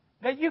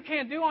that you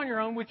can't do on your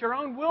own with your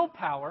own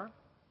willpower.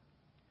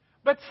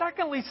 But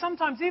secondly,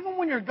 sometimes even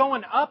when you're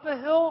going up a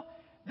hill,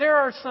 there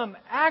are some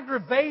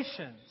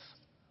aggravations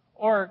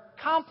or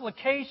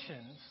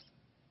complications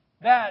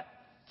that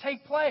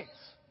take place.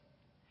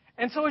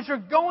 And so as you're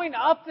going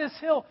up this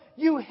hill,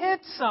 you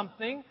hit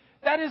something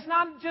that is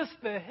not just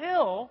the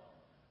hill,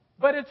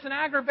 but it's an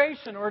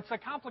aggravation or it's a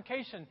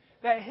complication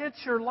that hits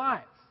your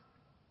life.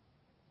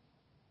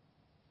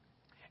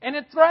 And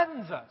it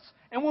threatens us.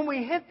 And when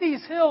we hit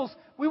these hills,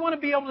 we want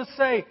to be able to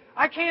say,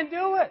 I can't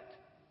do it.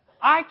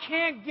 I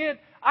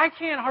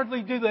can't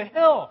hardly do the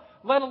hill,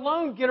 let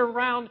alone get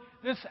around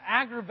this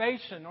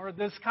aggravation or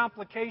this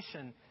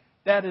complication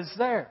that is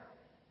there.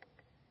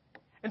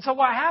 And so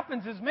what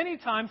happens is many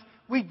times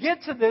we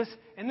get to this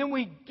and then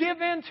we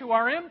give in to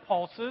our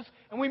impulses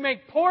and we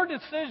make poor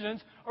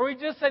decisions, or we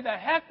just say, the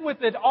heck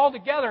with it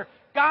altogether.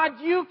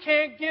 God, you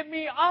can't get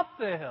me up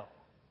the hill.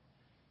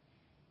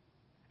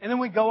 And then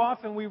we go off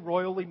and we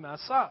royally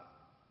mess up.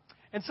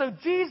 And so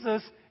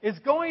Jesus is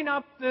going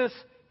up this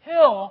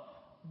hill,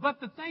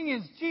 but the thing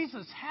is,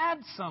 Jesus had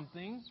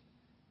something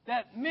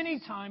that many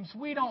times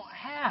we don't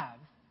have.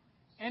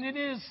 And it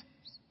is,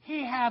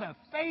 He had a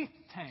faith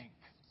tank.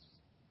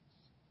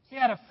 He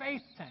had a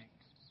faith tank.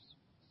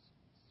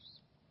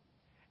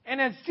 And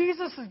as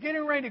Jesus is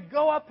getting ready to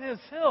go up His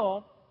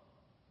hill,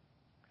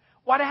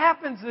 what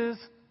happens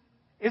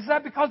is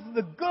that because of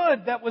the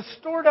good that was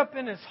stored up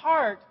in His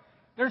heart,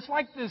 there's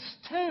like this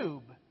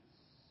tube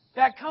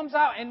that comes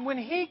out. And when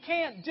He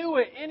can't do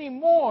it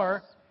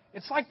anymore,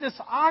 it's like this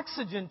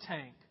oxygen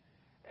tank.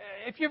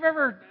 If you've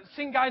ever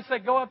seen guys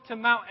that go up to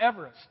Mount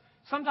Everest,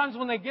 sometimes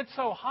when they get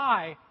so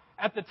high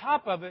at the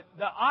top of it,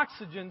 the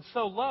oxygen's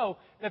so low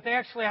that they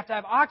actually have to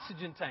have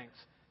oxygen tanks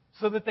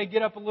so that they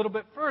get up a little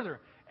bit further.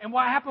 And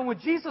what happened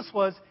with Jesus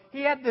was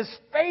He had this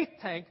faith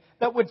tank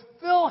that would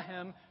fill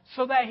Him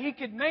so that He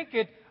could make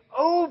it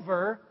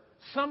over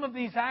some of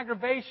these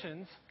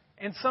aggravations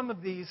and some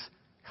of these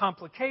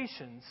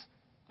complications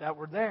that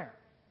were there.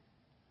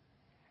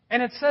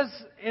 And it says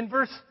in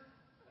verse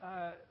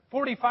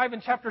 45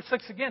 in chapter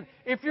 6 again,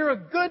 if you're a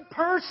good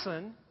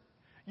person,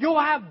 you'll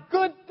have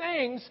good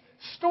things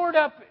stored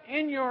up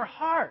in your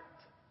heart.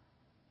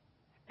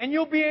 And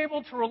you'll be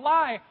able to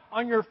rely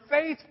on your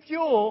faith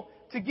fuel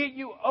to get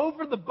you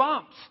over the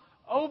bumps,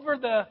 over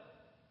the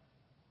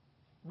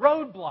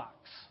roadblocks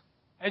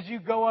as you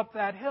go up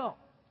that hill.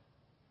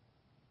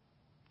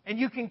 And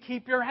you can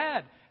keep your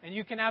head, and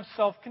you can have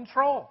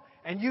self-control,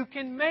 and you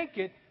can make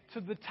it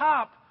to the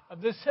top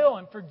of this hill.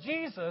 And for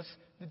Jesus,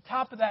 the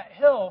top of that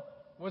hill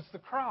was the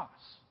cross.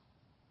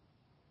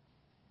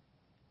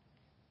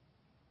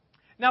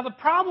 Now the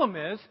problem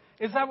is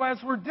that as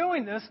we're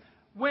doing this,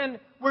 when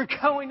we're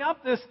going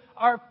up this,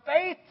 our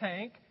faith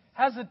tank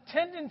has a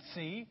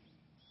tendency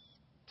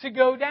to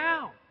go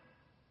down.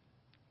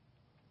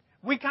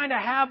 We kind of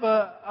have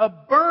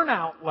a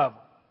burnout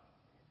level.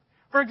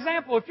 For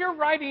example, if you're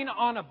riding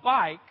on a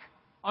bike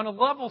on a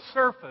level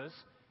surface,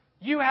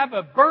 you have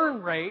a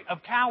burn rate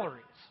of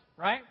calories,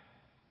 right?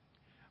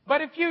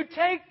 But if you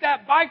take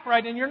that bike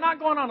ride and you're not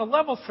going on a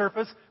level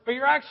surface, but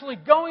you're actually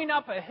going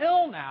up a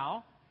hill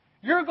now,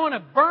 you're going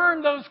to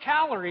burn those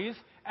calories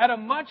at a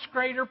much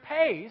greater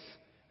pace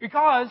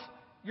because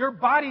your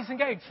body's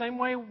engaged. Same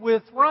way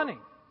with running.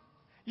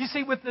 You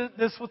see with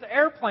this with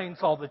airplanes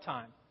all the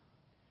time.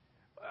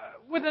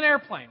 With an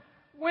airplane,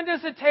 when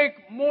does it take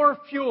more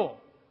fuel?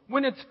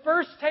 When it's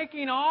first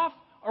taking off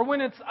or when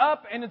it's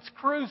up and it's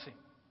cruising?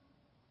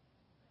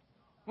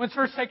 When it's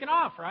first taking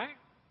off, right?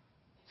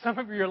 Some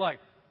of you are like,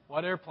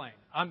 what airplane?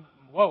 I'm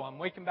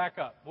waking back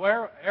up.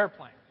 Where?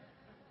 Airplane.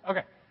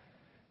 Okay.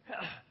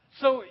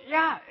 So,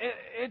 yeah,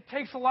 it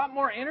takes a lot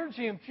more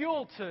energy and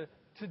fuel to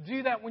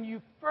do that when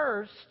you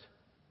first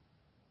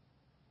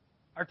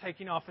are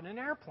taking off in an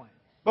airplane.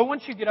 But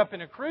once you get up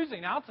in a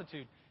cruising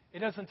altitude, it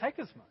doesn't take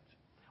as much.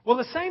 Well,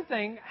 the same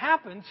thing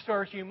happens to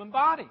our human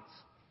bodies.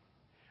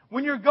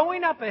 When you're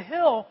going up a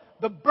hill,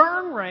 the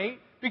burn rate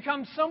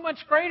becomes so much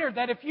greater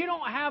that if you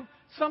don't have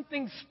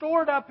something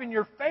stored up in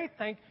your faith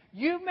tank,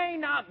 you may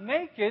not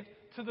make it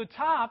to the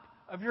top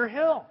of your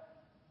hill.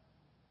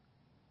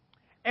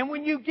 And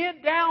when you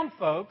get down,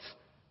 folks,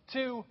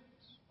 to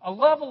a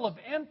level of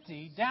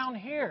empty down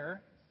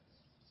here,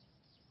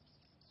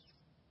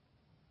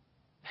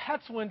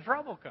 that's when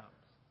trouble comes.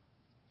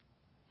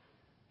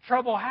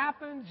 Trouble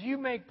happens, you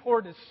make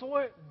poor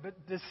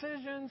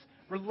decisions,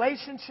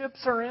 relationships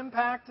are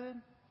impacted.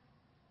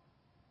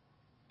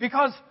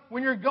 Because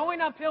when you're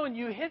going uphill and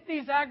you hit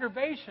these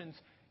aggravations,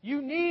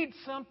 You need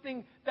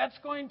something that's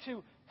going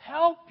to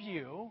help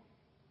you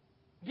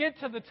get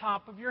to the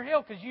top of your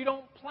hill because you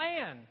don't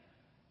plan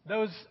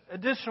those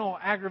additional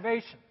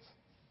aggravations.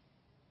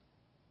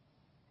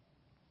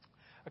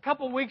 A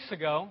couple of weeks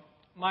ago,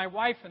 my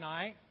wife and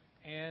I,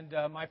 and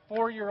my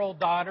 4-year-old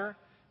daughter,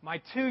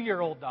 my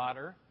 2-year-old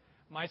daughter,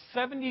 my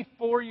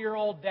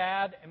 74-year-old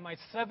dad, and my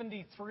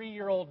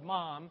 73-year-old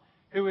mom,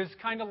 who is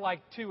kind of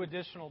like 2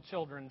 additional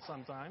children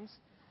sometimes.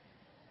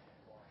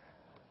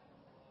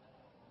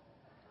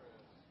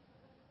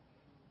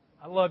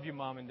 I love you,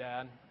 Mom and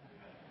Dad.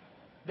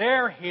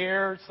 They're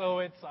here, so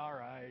it's all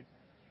right.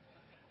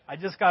 I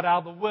just got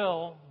out of the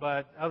will,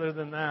 but other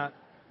than that.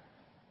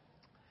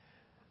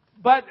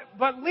 But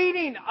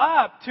leading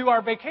up to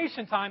our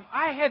vacation time,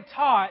 I had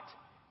taught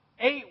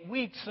 8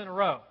 weeks in a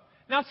row.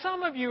 Now,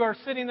 some of you are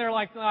sitting there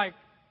like,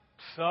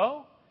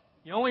 so?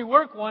 You only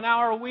work 1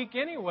 hour a week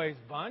anyways,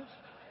 bunch.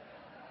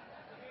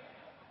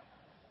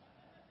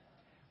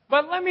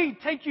 But let me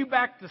take you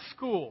back to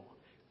school.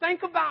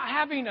 Think about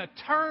having a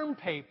term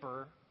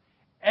paper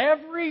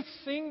every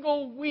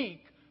single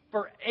week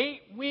for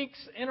 8 weeks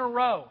in a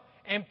row.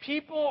 And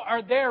people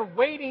are there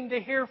waiting to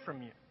hear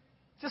from you.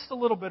 Just a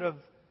little bit of,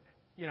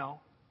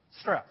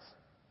 stress.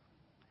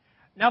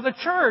 Now, the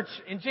church,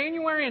 in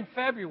January and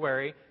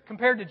February,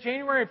 compared to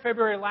January and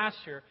February last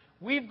year,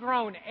 we've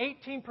grown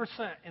 18%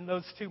 in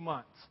those 2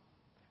 months.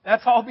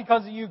 That's all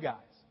because of you guys.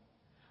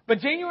 But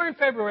January and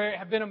February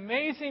have been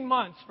amazing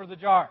months for the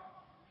jar.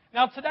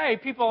 Now, today,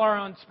 people are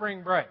on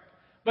spring break.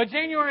 But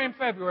January and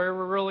February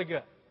were really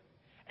good.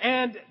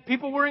 And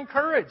people were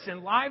encouraged,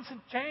 and lives had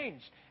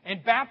changed,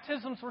 and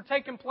baptisms were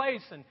taking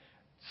place, and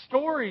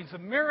stories of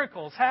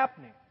miracles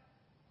happening.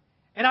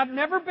 And I've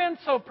never been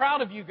so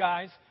proud of you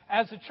guys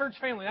as a church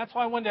family. That's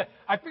why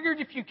I figured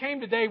if you came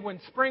today when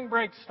spring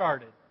break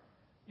started,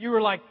 you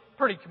were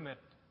pretty committed.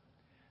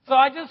 So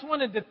I just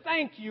wanted to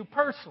thank you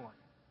personally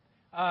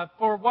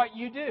for what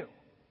you do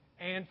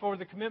and for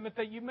the commitment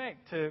that you make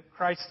to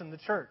Christ and the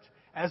church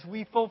as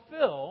we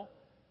fulfill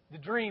the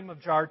dream of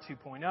JAR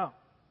 2.0.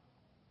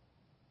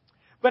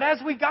 But as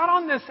we got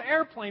on this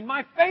airplane,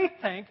 my faith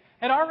tank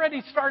had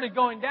already started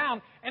going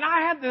down, and I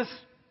had this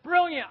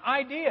brilliant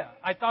idea,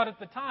 I thought at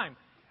the time.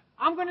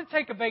 I'm going to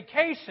take a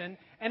vacation,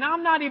 and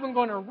I'm not even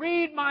going to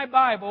read my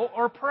Bible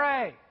or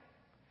pray.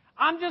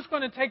 I'm just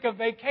going to take a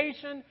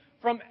vacation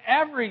from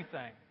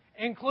everything,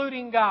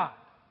 including God.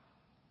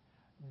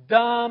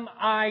 Dumb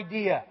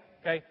idea.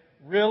 Okay?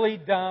 Really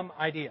dumb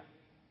idea.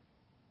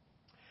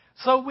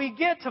 So we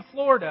get to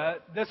Florida.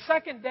 The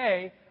second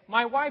day,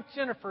 my wife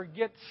Jennifer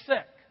gets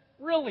sick.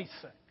 Really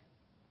sick.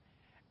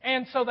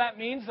 And so that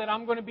means that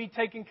I'm going to be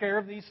taking care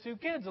of these 2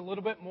 kids a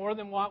little bit more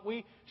than what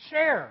we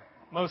share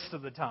most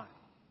of the time.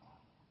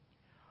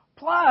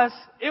 Plus,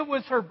 it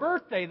was her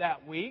birthday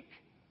that week,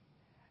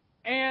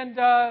 and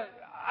I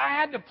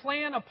had to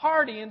plan a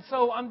party, and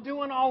so I'm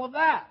doing all of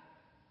that.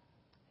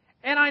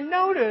 And I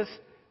noticed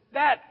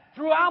that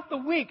throughout the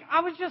week, I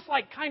was just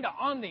kind of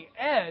on the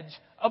edge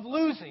of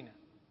losing it.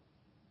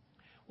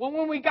 Well,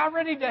 when we got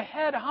ready to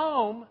head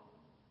home,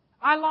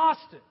 I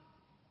lost it.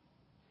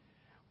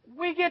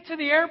 We get to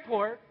the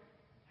airport,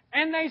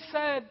 and they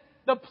said,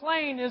 the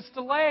plane is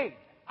delayed.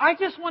 I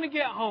just want to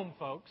get home,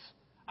 folks.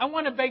 I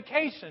want a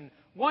vacation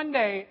 1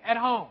 day at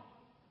home.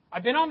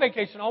 I've been on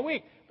vacation all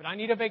week, but I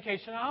need a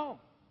vacation at home.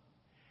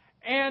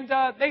 And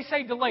they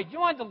say delayed. You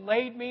know what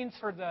delayed means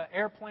for the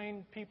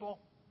airplane people?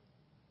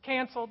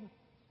 Canceled.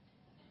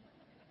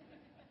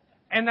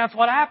 And that's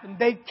what happened.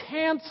 They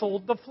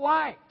canceled the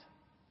flight.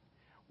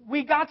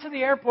 We got to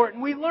the airport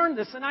and we learned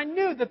this, and I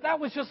knew that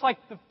was just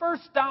the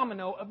first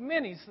domino of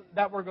many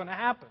that were going to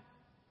happen.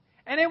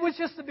 And it was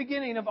just the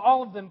beginning of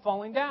all of them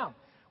falling down.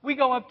 We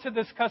go up to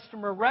this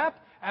customer rep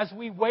as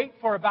we wait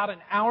for about an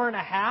hour and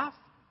a half,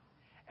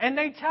 and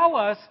they tell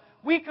us,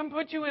 we can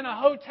put you in a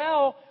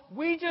hotel,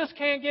 we just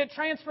can't get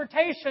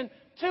transportation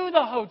to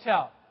the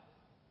hotel.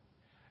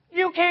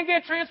 You can't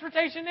get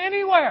transportation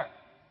anywhere.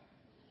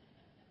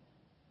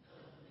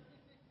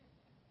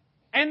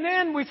 And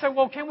then we said,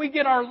 well, can we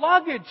get our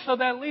luggage so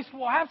that at least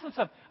we'll have some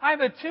stuff? I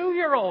have a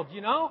 2-year-old,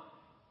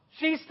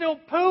 She still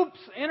poops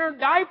in her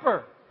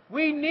diaper.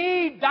 We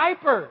need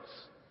diapers.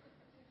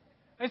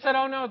 They said,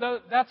 oh,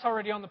 no, that's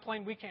already on the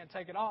plane. We can't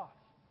take it off.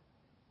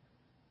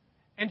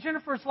 And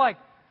Jennifer's like,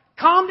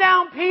 calm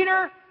down,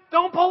 Peter.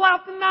 Don't pull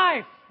out the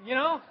knife,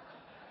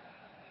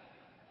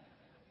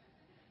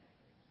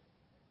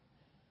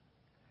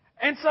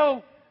 And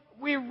so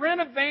we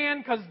rent a van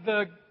because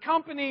the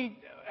company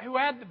who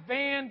had the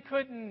van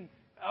couldn't,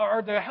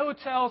 or the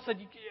hotel said,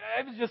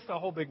 it was just a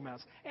whole big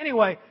mess.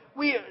 Anyway,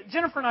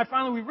 Jennifer and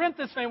I we rent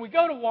this van. We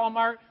go to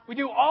Walmart. We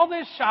do all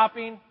this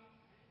shopping.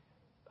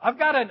 I've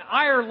got an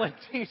Ireland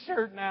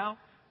t-shirt now.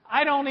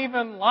 I don't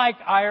even like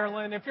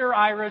Ireland. If you're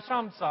Irish,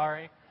 I'm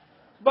sorry.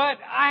 But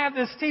I have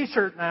this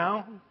t-shirt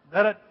now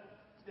that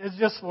is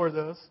just for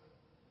this.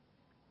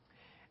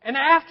 And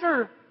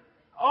after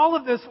all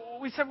of this,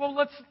 we said, well,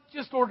 let's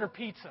just order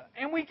pizza.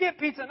 And we get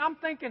pizza, and I'm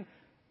thinking,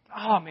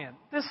 oh, man,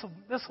 this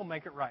will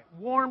make it right.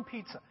 Warm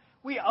pizza.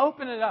 We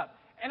open it up,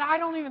 And I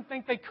don't even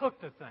think they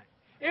cooked the thing.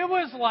 It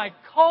was like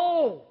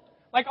cold,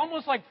 like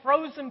almost like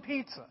frozen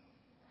pizza.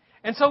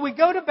 And so we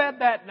go to bed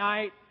that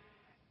night,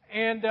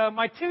 and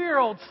my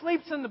 2-year-old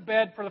sleeps in the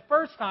bed for the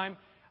first time.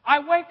 I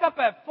wake up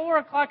at 4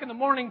 o'clock in the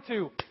morning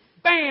to,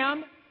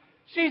 bam,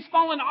 she's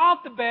fallen off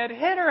the bed,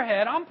 hit her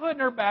head. I'm putting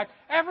her back.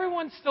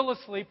 Everyone's still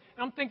asleep.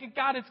 And I'm thinking,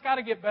 God, it's got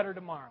to get better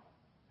tomorrow.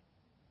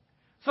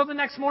 So the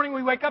next morning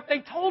we wake up. They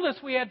told us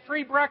we had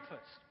free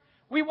breakfast.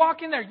 We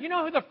walk in there. You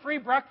know who the free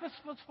breakfast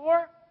was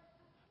for?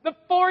 The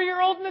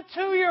 4-year-old and the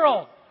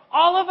 2-year-old.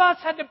 All of us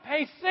had to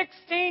pay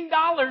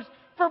 $16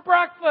 for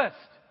breakfast.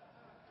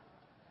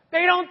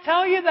 They don't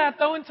tell you that,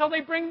 though, until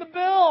they bring the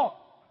bill.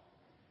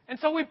 And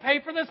so we pay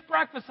for this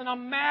breakfast, and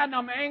I'm mad and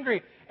I'm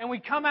angry. And we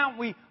come out and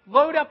we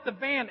load up the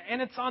van.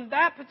 And it's on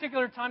that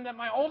particular time that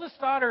my oldest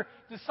daughter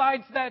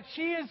decides that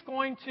she is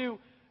going to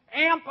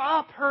amp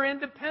up her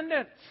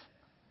independence.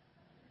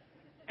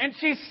 And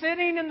she's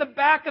sitting in the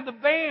back of the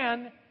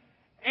van,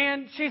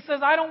 and she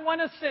says, I don't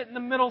want to sit in the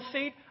middle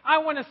seat. I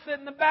want to sit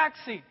in the back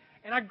seat.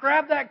 And I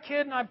grabbed that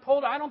kid and I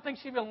pulled her. I don't think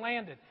she even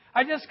landed.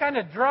 I just kind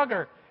of drug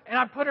her. And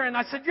I put her in.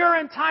 I said, you're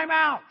in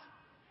timeout.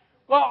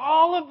 Well,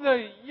 all of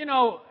the,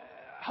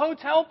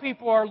 hotel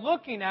people are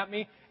looking at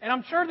me, and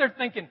I'm sure they're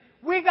thinking,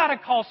 we got to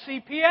call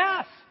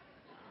CPS.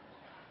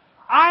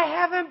 I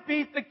haven't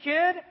beat the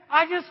kid.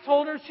 I just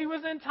told her she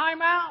was in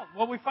timeout.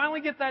 Well, we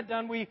finally get that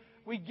done. We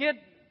get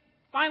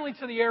finally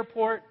to the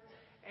airport,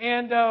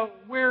 and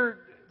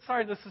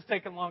sorry this is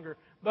taking longer,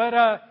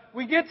 but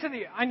we get to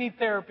I need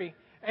therapy.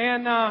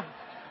 And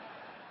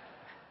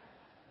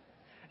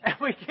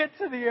we get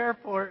to the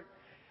airport,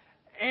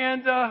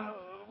 and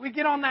we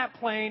get on that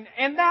plane,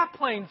 and that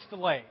plane's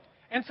delayed.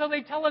 And so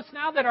they tell us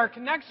now that our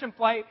connection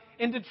flight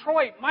in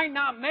Detroit might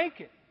not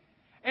make it.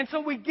 And so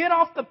we get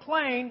off the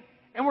plane,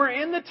 and we're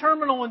in the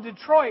terminal in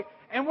Detroit,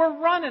 and we're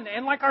running,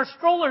 and like our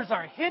strollers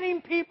are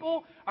hitting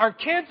people, our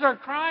kids are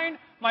crying.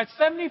 My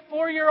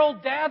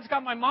 74-year-old dad's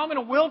got my mom in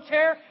a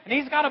wheelchair, and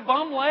he's got a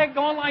bum leg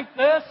going like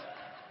this.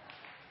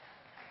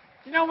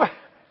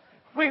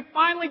 We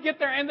finally get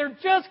there, and they're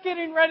just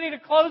getting ready to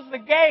close the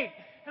gate.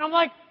 And I'm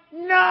like,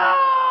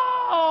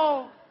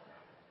 no!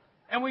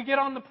 And we get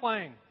on the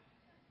plane.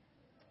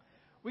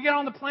 We get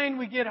on the plane,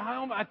 we get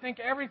home. I think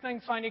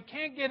everything's fine. It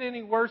can't get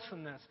any worse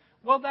than this.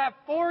 Well, that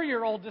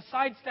 4-year-old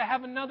decides to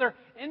have another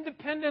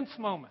independence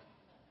moment.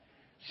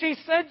 She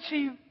said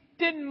she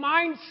didn't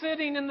mind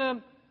sitting in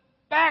the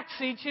back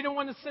seat. She didn't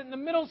want to sit in the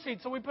middle seat,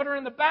 so we put her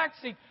in the back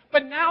seat.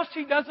 But now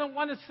she doesn't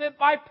want to sit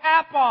by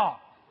Papa.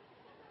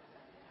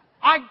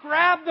 I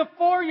grabbed the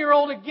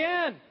 4-year-old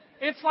again.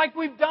 It's like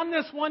we've done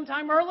this one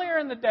time earlier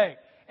in the day.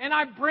 And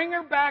I bring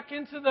her back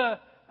into the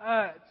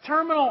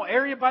terminal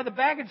area by the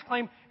baggage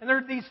claim, and there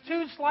are these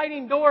 2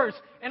 sliding doors,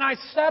 and I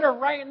set her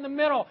right in the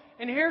middle.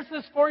 And here's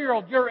this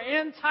 4-year-old. You're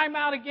in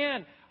timeout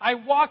again. I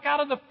walk out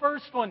of the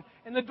first one,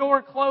 and the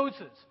door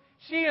closes.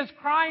 She is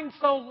crying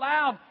so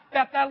loud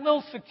that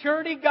little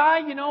security guy,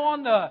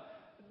 on the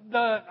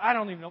I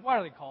don't even know, what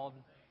are they called?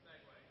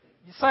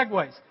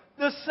 Segways.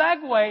 The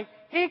Segway,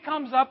 he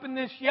comes up in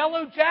this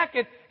yellow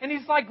jacket, and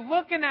he's like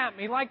looking at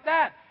me like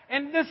that.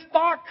 And this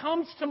thought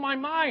comes to my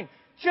mind.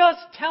 Just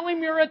tell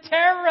him you're a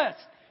terrorist.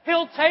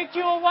 He'll take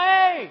you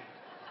away.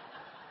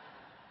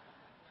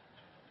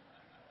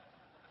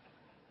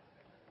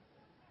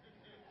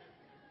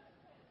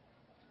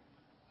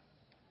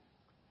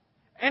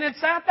 And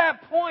it's at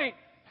that point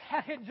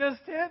that it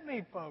just hit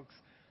me, folks.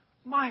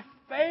 My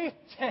faith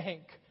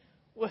tank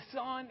was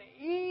on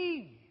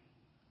E.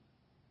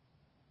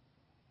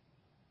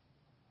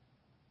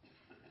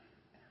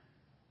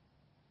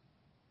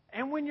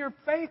 And when your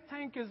faith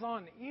tank is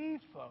on E,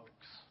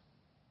 folks,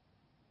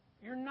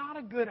 you're not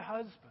a good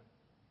husband.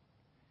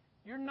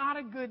 You're not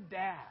a good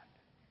dad.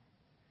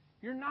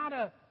 You're not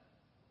a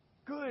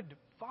good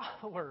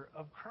follower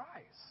of Christ.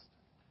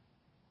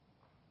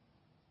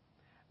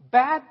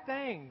 Bad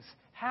things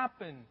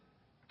happen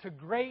to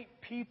great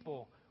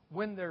people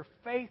when their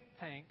faith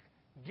tank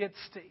gets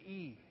to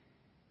E.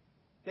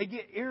 They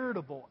get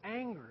irritable,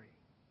 angry.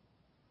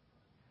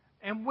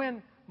 And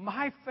when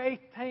my faith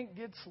tank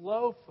gets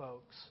low,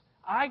 folks,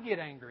 I get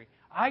angry.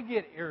 I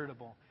get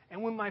irritable.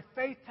 And when my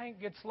faith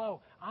tank gets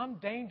low, I'm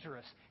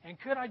dangerous. And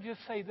could I just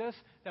say this,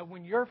 that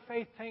when your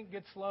faith tank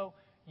gets low,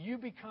 you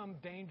become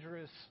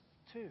dangerous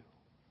too.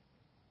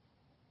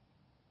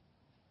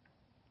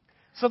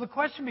 So the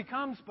question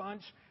becomes,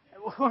 bunch,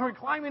 when we're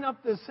climbing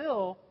up this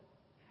hill,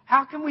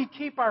 how can we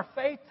keep our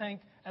faith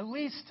tank at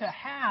least to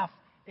half,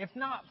 if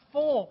not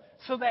full,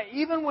 so that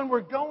even when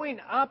we're going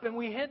up and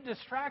we hit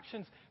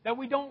distractions, that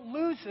we don't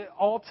lose it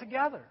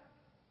altogether?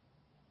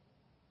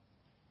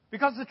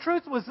 Because the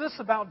truth was this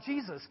about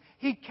Jesus.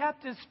 He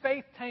kept his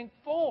faith tank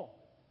full.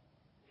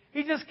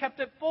 He just kept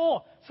it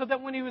full so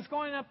that when he was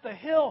going up the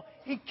hill,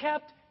 he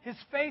kept his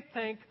faith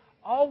tank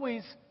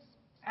always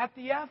at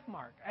the F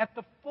mark, at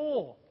the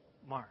full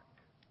mark.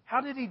 How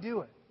did he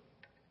do it?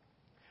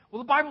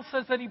 Well, the Bible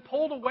says that he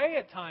pulled away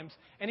at times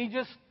and he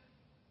just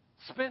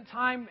spent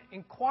time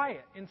in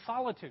quiet, in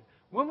solitude.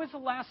 When was the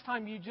last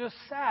time you just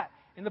sat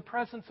in the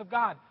presence of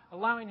God,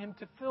 allowing Him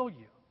to fill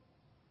you?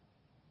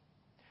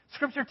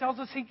 Scripture tells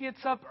us He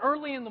gets up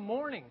early in the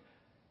morning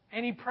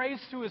and He prays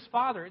to His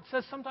Father. It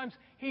says sometimes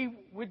He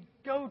would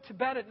go to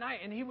bed at night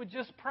and He would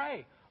just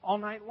pray all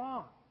night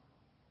long.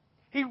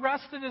 He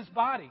rested His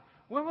body.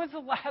 When was the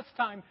last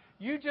time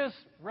you just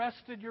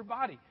rested your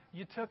body?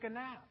 You took a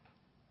nap.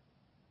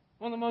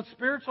 One of the most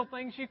spiritual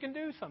things you can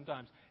do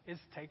sometimes is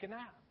take a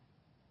nap.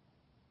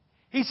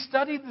 He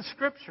studied the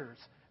Scriptures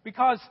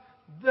because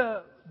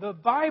the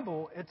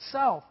Bible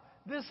itself,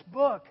 this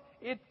book,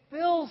 it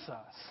fills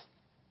us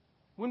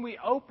when we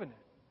open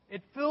it.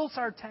 It fills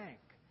our tank.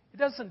 It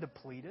doesn't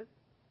deplete it.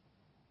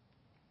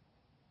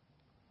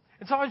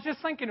 And so I was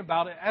just thinking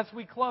about it as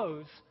we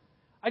close.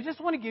 I just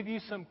want to give you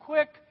some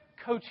quick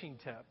coaching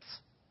tips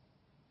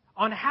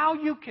on how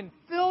you can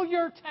fill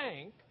your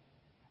tank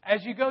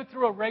as you go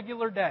through a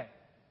regular day.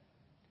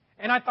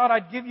 And I thought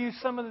I'd give you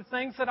some of the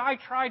things that I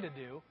try to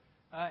do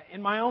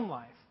in my own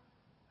life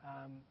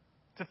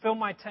to fill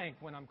my tank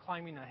when I'm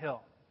climbing a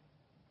hill.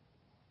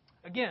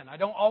 Again, I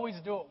don't always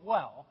do it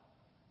well,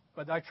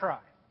 but I try.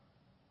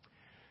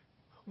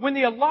 When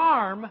the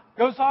alarm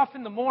goes off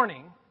in the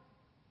morning,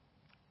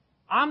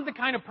 I'm the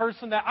kind of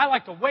person that I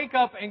like to wake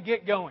up and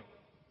get going.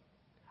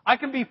 I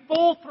can be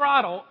full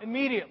throttle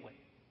immediately.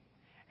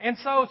 And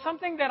so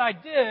something that I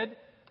did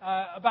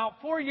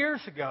about 4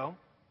 years ago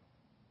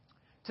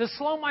to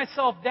slow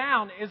myself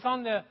down is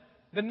on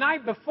the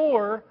night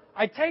before,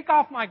 I take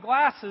off my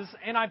glasses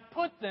and I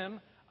put them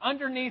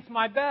underneath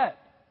my bed.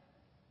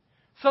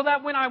 So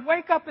that when I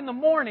wake up in the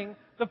morning,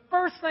 the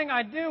first thing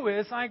I do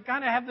is I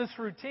kind of have this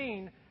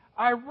routine.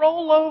 I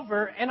roll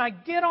over and I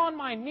get on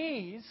my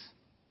knees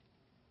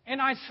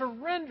and I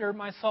surrender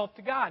myself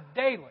to God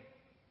daily.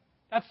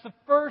 That's the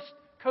first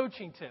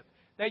coaching tip,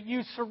 that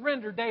you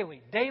surrender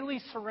daily.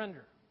 Daily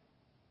surrender.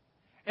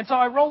 And so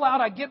I roll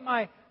out, I get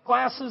my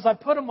glasses, I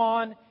put them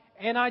on,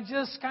 and I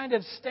just kind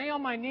of stay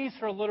on my knees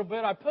for a little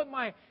bit. I put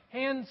my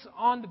hands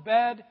on the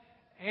bed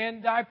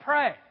and I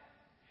pray.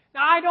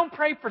 Now, I don't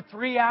pray for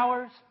 3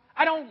 hours.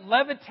 I don't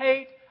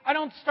levitate. I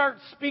don't start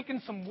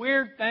speaking some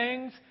weird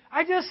things.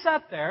 I just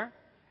sit there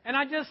and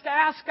I just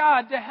ask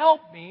God to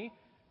help me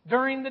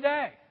during the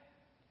day.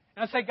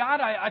 And I say,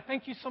 God, I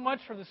thank you so much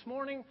for this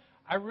morning.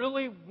 I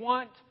really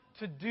want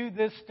to do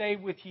this day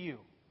with you.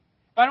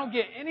 If I don't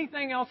get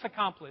anything else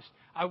accomplished,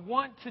 I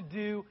want to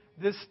do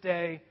this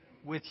day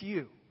with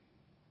you.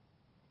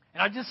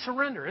 And I just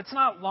surrender. It's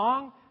not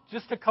long,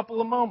 just a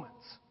couple of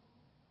moments.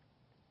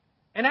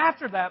 And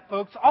after that,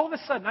 folks, all of a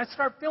sudden, I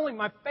start feeling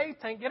my faith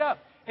tank get up.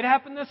 It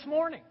happened this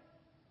morning.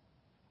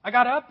 I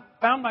got up,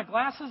 found my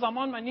glasses, I'm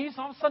on my knees, and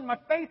all of a sudden my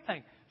faith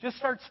tank just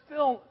starts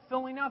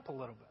filling up a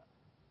little bit.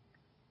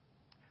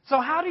 So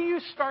how do you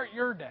start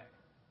your day?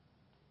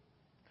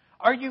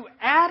 Are you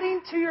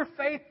adding to your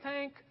faith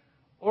tank,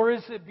 or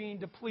is it being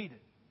depleted?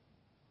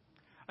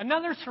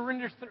 Another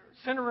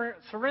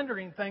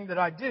surrendering thing that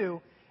I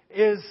do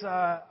is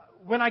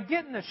when I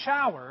get in the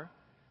shower,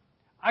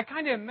 I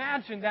kind of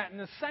imagine that in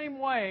the same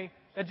way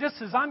that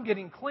just as I'm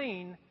getting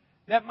clean,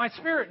 that my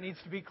spirit needs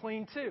to be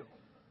clean too.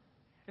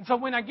 And so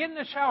when I get in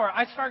the shower,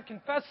 I start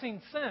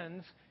confessing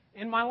sins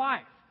in my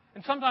life.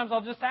 And sometimes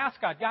I'll just ask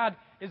God, God,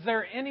 is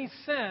there any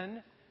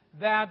sin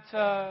that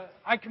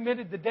I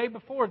committed the day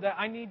before that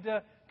I need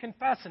to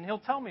confess? And He'll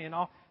tell me. And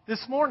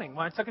this morning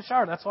when I took a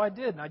shower, that's what I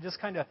did. And I just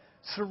kind of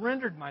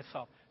surrendered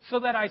myself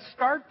so that I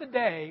start the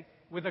day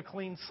with a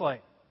clean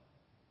slate.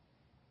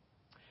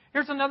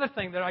 Here's another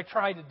thing that I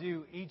try to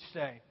do each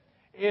day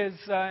is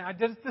I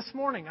did it this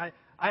morning.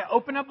 I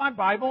open up my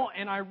Bible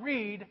and I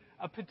read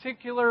a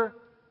particular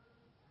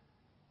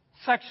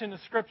section of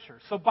Scripture.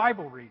 So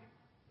Bible reading.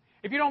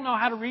 If you don't know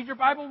how to read your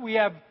Bible, we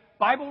have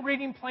Bible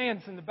reading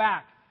plans in the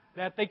back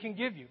that they can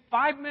give you.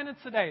 5 minutes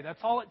a day, that's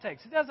all it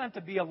takes. It doesn't have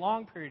to be a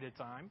long period of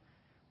time,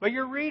 but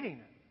you're reading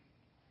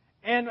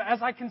it. And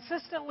as I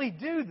consistently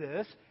do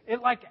this,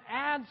 it like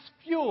adds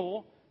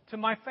fuel to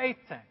my faith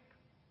tank.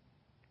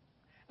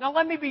 Now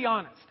let me be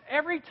honest.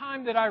 Every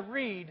time that I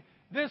read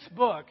this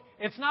book,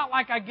 it's not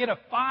like I get a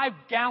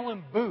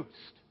 5-gallon boost.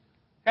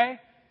 Okay?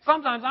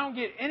 Sometimes I don't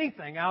get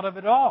anything out of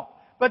it all.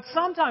 But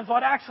sometimes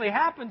what actually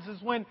happens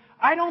is when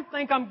I don't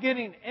think I'm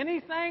getting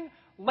anything,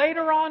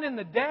 later on in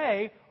the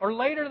day or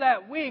later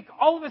that week,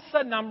 all of a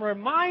sudden I'm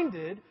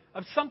reminded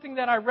of something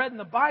that I read in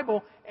the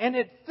Bible and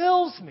it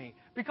fills me.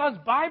 Because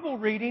Bible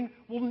reading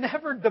will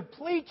never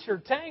deplete your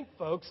tank,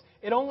 folks.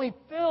 It only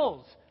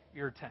fills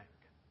your tank.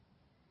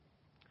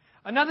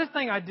 Another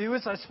thing I do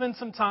is I spend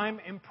some time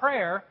in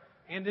prayer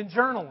and in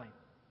journaling.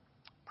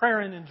 Prayer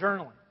and in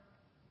journaling.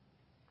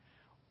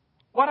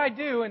 What I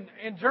do, and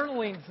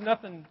journaling is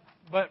nothing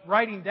but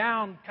writing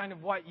down kind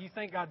of what you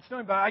think God's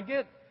doing, but I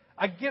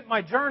get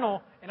my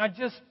journal and I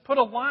just put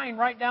a line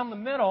right down the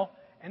middle,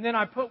 and then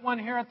I put one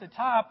here at the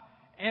top,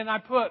 and I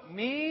put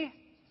me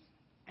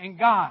and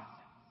God.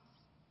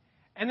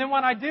 And then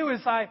what I do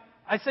is I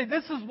say,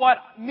 this is what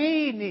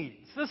me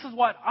needs. This is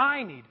what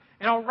I need.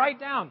 And I'll write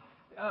down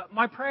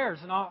my prayers,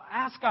 and I'll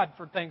ask God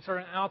for things,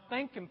 and I'll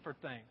thank Him for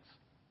things.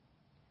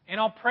 And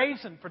I'll praise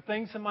Him for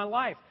things in my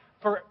life,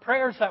 for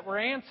prayers that were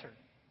answered.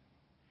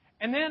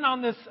 And then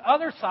on this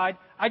other side,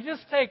 I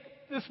just take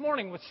this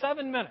morning with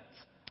 7 minutes.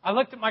 I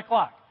looked at my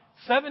clock.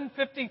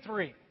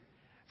 7:53.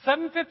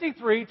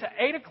 7:53 to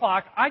 8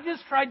 o'clock, I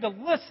just tried to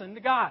listen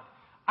to God.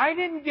 I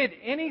didn't get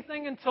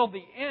anything until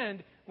the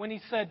end when He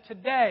said,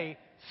 today,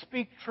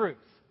 speak truth.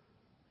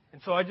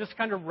 And so I just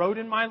kind of wrote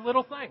in my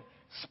little thing,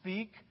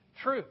 speak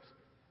truth.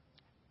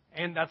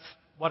 And that's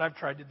what I've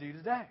tried to do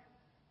today.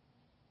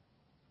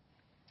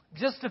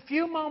 Just a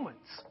few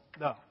moments,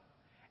 though.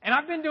 And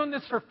I've been doing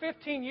this for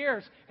 15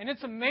 years, and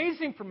it's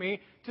amazing for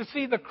me to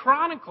see the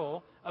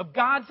chronicle of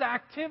God's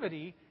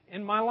activity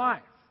in my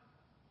life.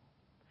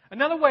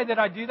 Another way that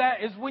I do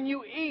that is when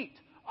you eat.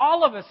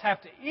 All of us have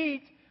to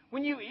eat.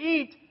 When you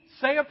eat,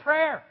 say a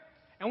prayer.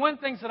 And one of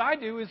the things that I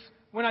do is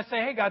when I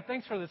say, hey, God,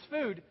 thanks for this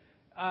food,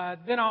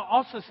 then I'll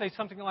also say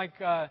something like,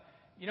 as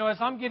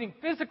I'm getting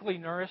physically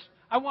nourished,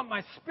 I want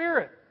my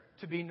spirit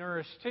to be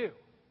nourished too.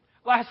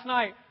 Last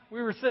night,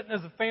 we were sitting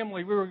as a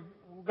family. We were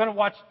going to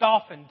watch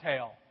Dolphin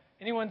Tale.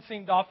 Anyone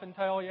seen Dolphin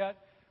Tale yet?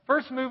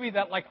 First movie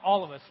that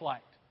all of us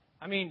liked.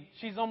 I mean,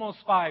 she's almost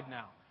 5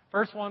 now.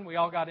 First one we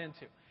all got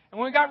into. And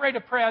when we got ready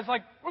to pray, I was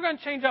like, we're going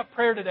to change up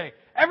prayer today.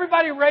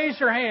 Everybody raise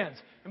your hands.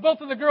 And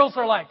both of the girls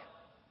are like.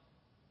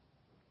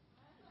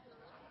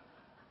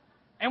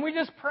 And we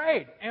just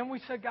prayed. And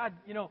we said, God,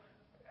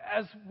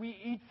 as we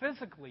eat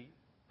physically,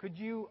 could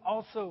you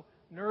also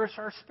nourish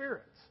our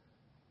spirits?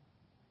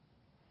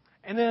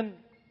 And then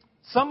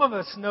some of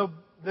us know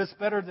this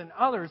better than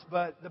others,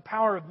 but the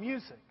power of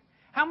music.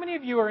 How many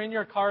of you are in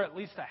your car at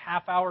least a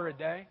half hour a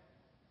day?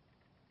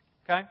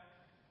 Okay?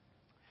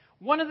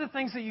 One of the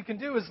things that you can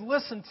do is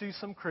listen to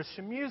some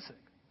Christian music.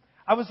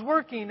 I was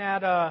working at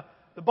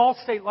the Ball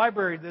State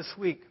Library this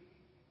week,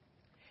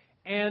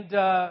 and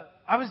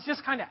I was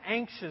just kind of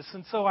anxious,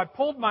 and so I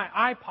pulled my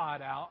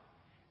iPod out,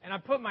 and I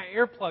put my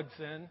earplugs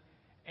in,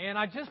 and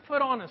I just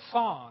put on a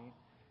song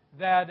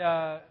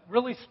that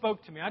really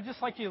spoke to me. I'd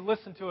just like you to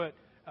listen to it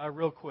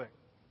real quick.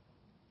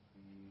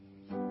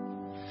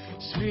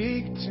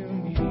 Speak to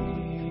me.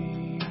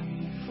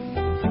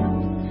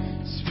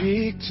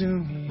 Speak to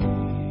me.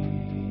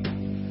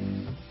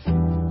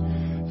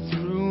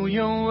 Through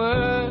your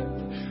word,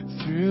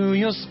 through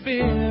your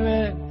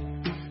spirit.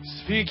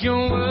 Speak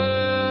your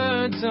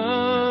words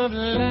of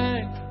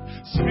life.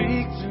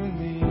 Speak to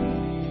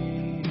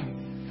me.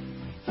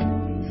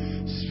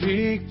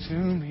 Speak to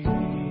me.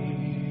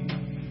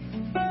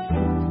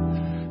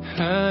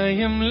 I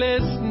am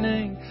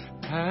listening.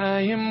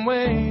 I am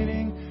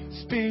waiting.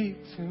 Speak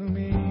to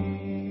me.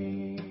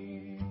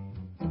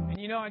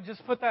 And I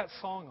just put that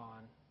song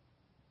on.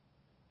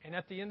 And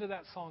at the end of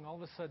that song, all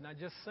of a sudden, I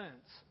just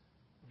sense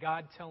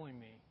God telling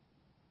me,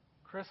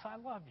 Chris, I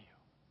love you.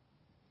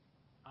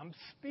 I'm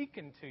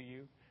speaking to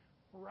you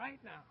right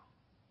now.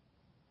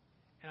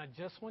 And I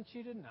just want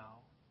you to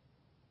know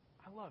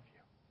I love you.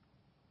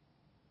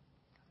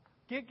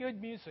 Get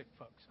good music,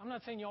 folks. I'm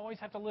not saying you always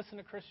have to listen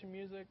to Christian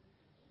music.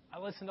 I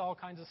listen to all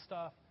kinds of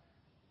stuff.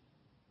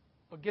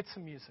 But get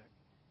some music.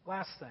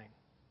 Last thing,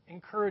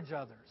 encourage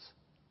others.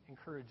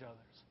 Encourage others.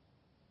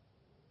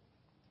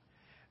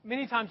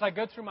 Many times I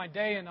go through my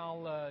day and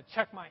I'll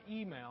check my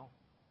email.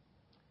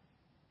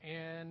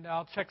 And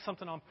I'll check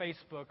something on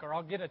Facebook, or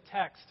I'll get a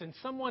text, and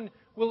someone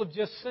will have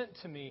just sent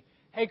to me,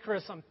 hey,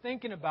 Chris, I'm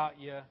thinking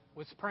about you,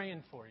 was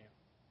praying for you.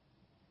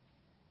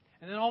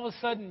 And then all of a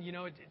sudden,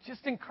 it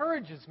just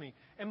encourages me.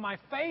 And my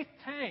faith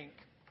tank,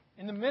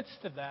 in the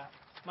midst of that,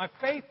 my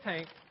faith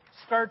tank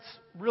starts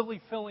really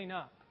filling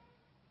up.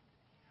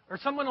 Or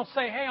someone will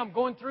say, hey, I'm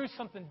going through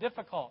something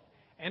difficult.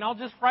 And I'll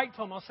just write to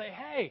them. I'll say,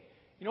 hey,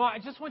 I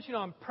just want you to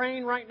know I'm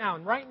praying right now.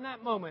 And right in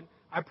that moment,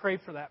 I pray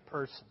for that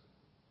person.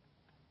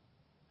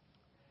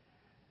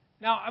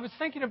 Now, I was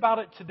thinking about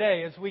it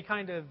today as we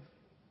kind of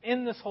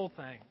end this whole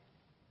thing.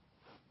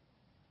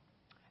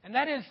 And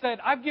that is that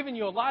I've given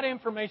you a lot of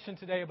information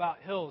today about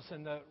hills.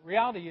 And the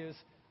reality is,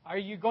 are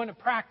you going to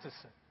practice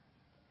it?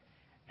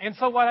 And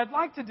so what I'd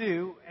like to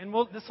do, and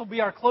this will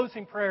be our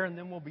closing prayer and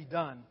then we'll be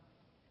done,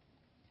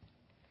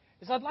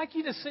 is I'd like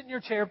you to sit in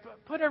your chair,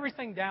 put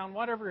everything down,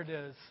 whatever it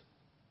is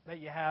that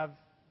you have,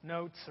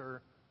 notes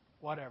or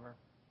whatever.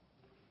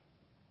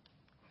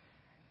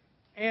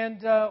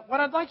 And what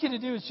I'd like you to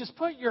do is just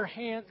put your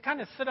hands,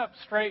 kind of sit up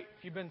straight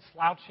if you've been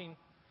slouching,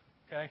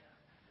 okay?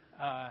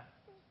 Kind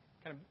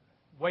of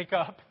wake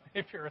up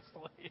if you're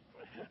asleep.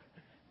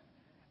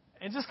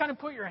 And just kind of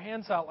put your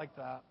hands out like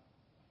that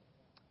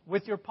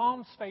with your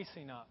palms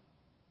facing up.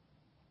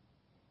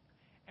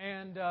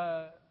 And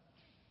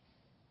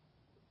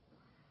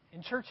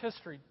in church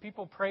history,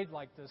 people prayed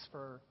like this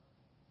for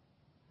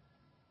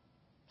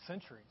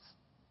centuries.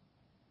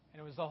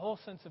 And it was the whole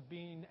sense of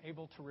being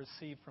able to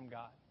receive from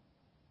God.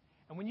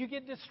 And when you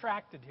get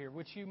distracted here,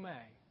 which you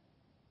may,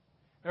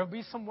 there will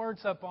be some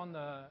words up on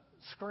the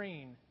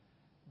screen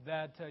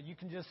that you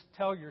can just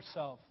tell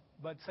yourself.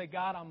 But say,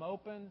 God, I'm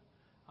open,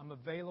 I'm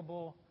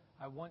available,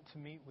 I want to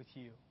meet with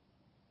you.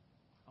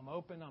 I'm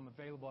open, I'm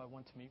available, I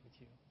want to meet with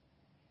you.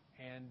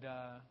 And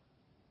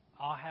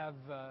I'll have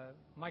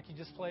Mikey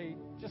just play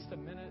just a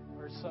minute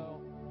or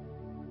so,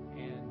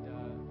 and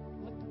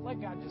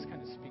let God just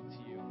kind of speak to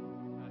you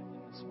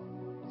in this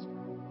moment. Let's pray.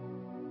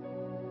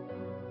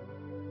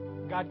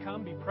 God,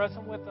 come, be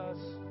present with us.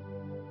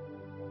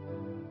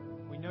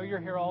 We know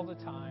you're here all the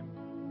time,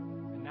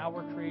 and now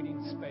we're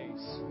creating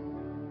space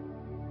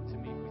to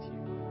meet with you.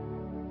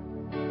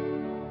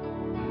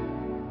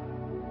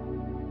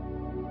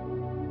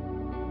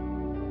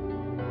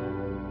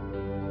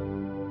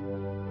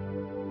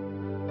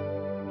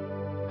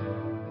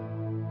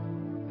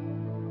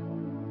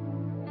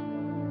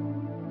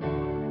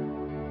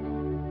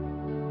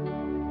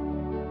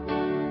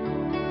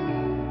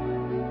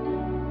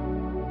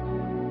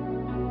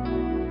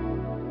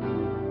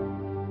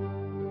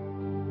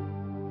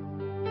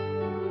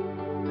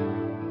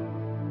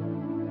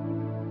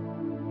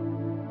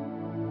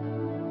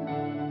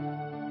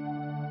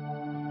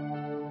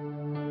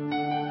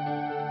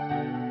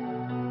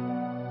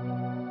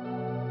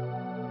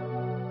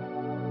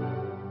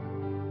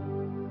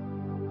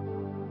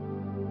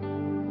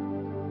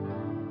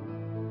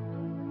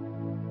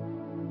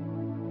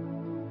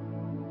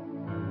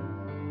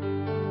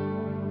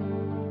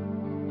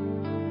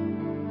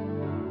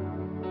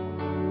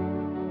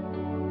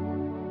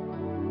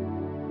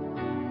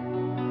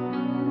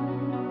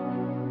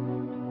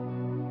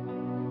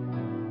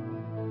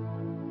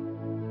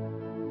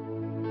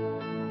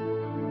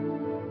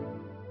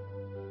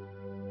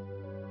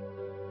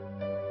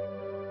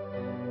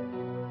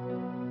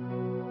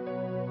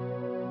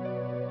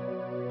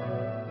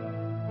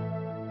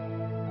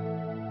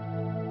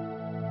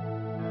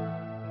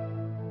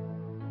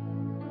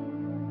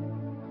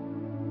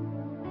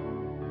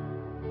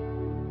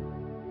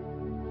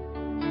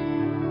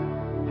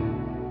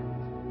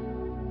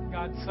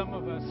 God, some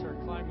of us are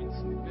climbing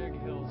some big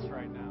hills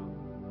right now.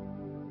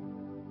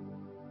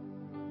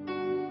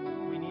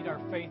 We need our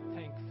faith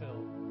tank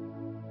filled.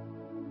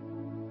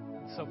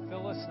 And so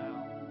fill us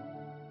now.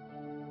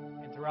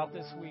 And throughout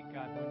this week,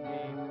 God, when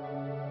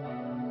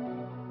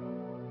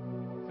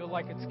we feel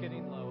like it's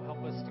getting low,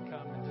 help us to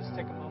come and just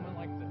take a moment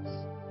like this,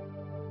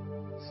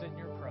 sit in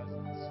your presence,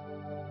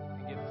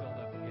 and get filled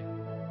up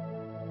again.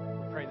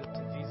 We pray this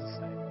in Jesus'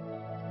 name.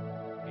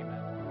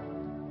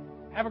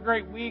 Have a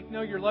great week.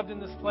 Know you're loved in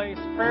this place.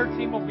 Prayer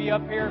team will be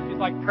up here if you'd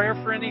like prayer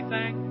for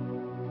anything.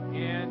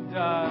 And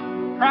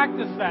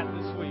practice that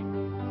this week.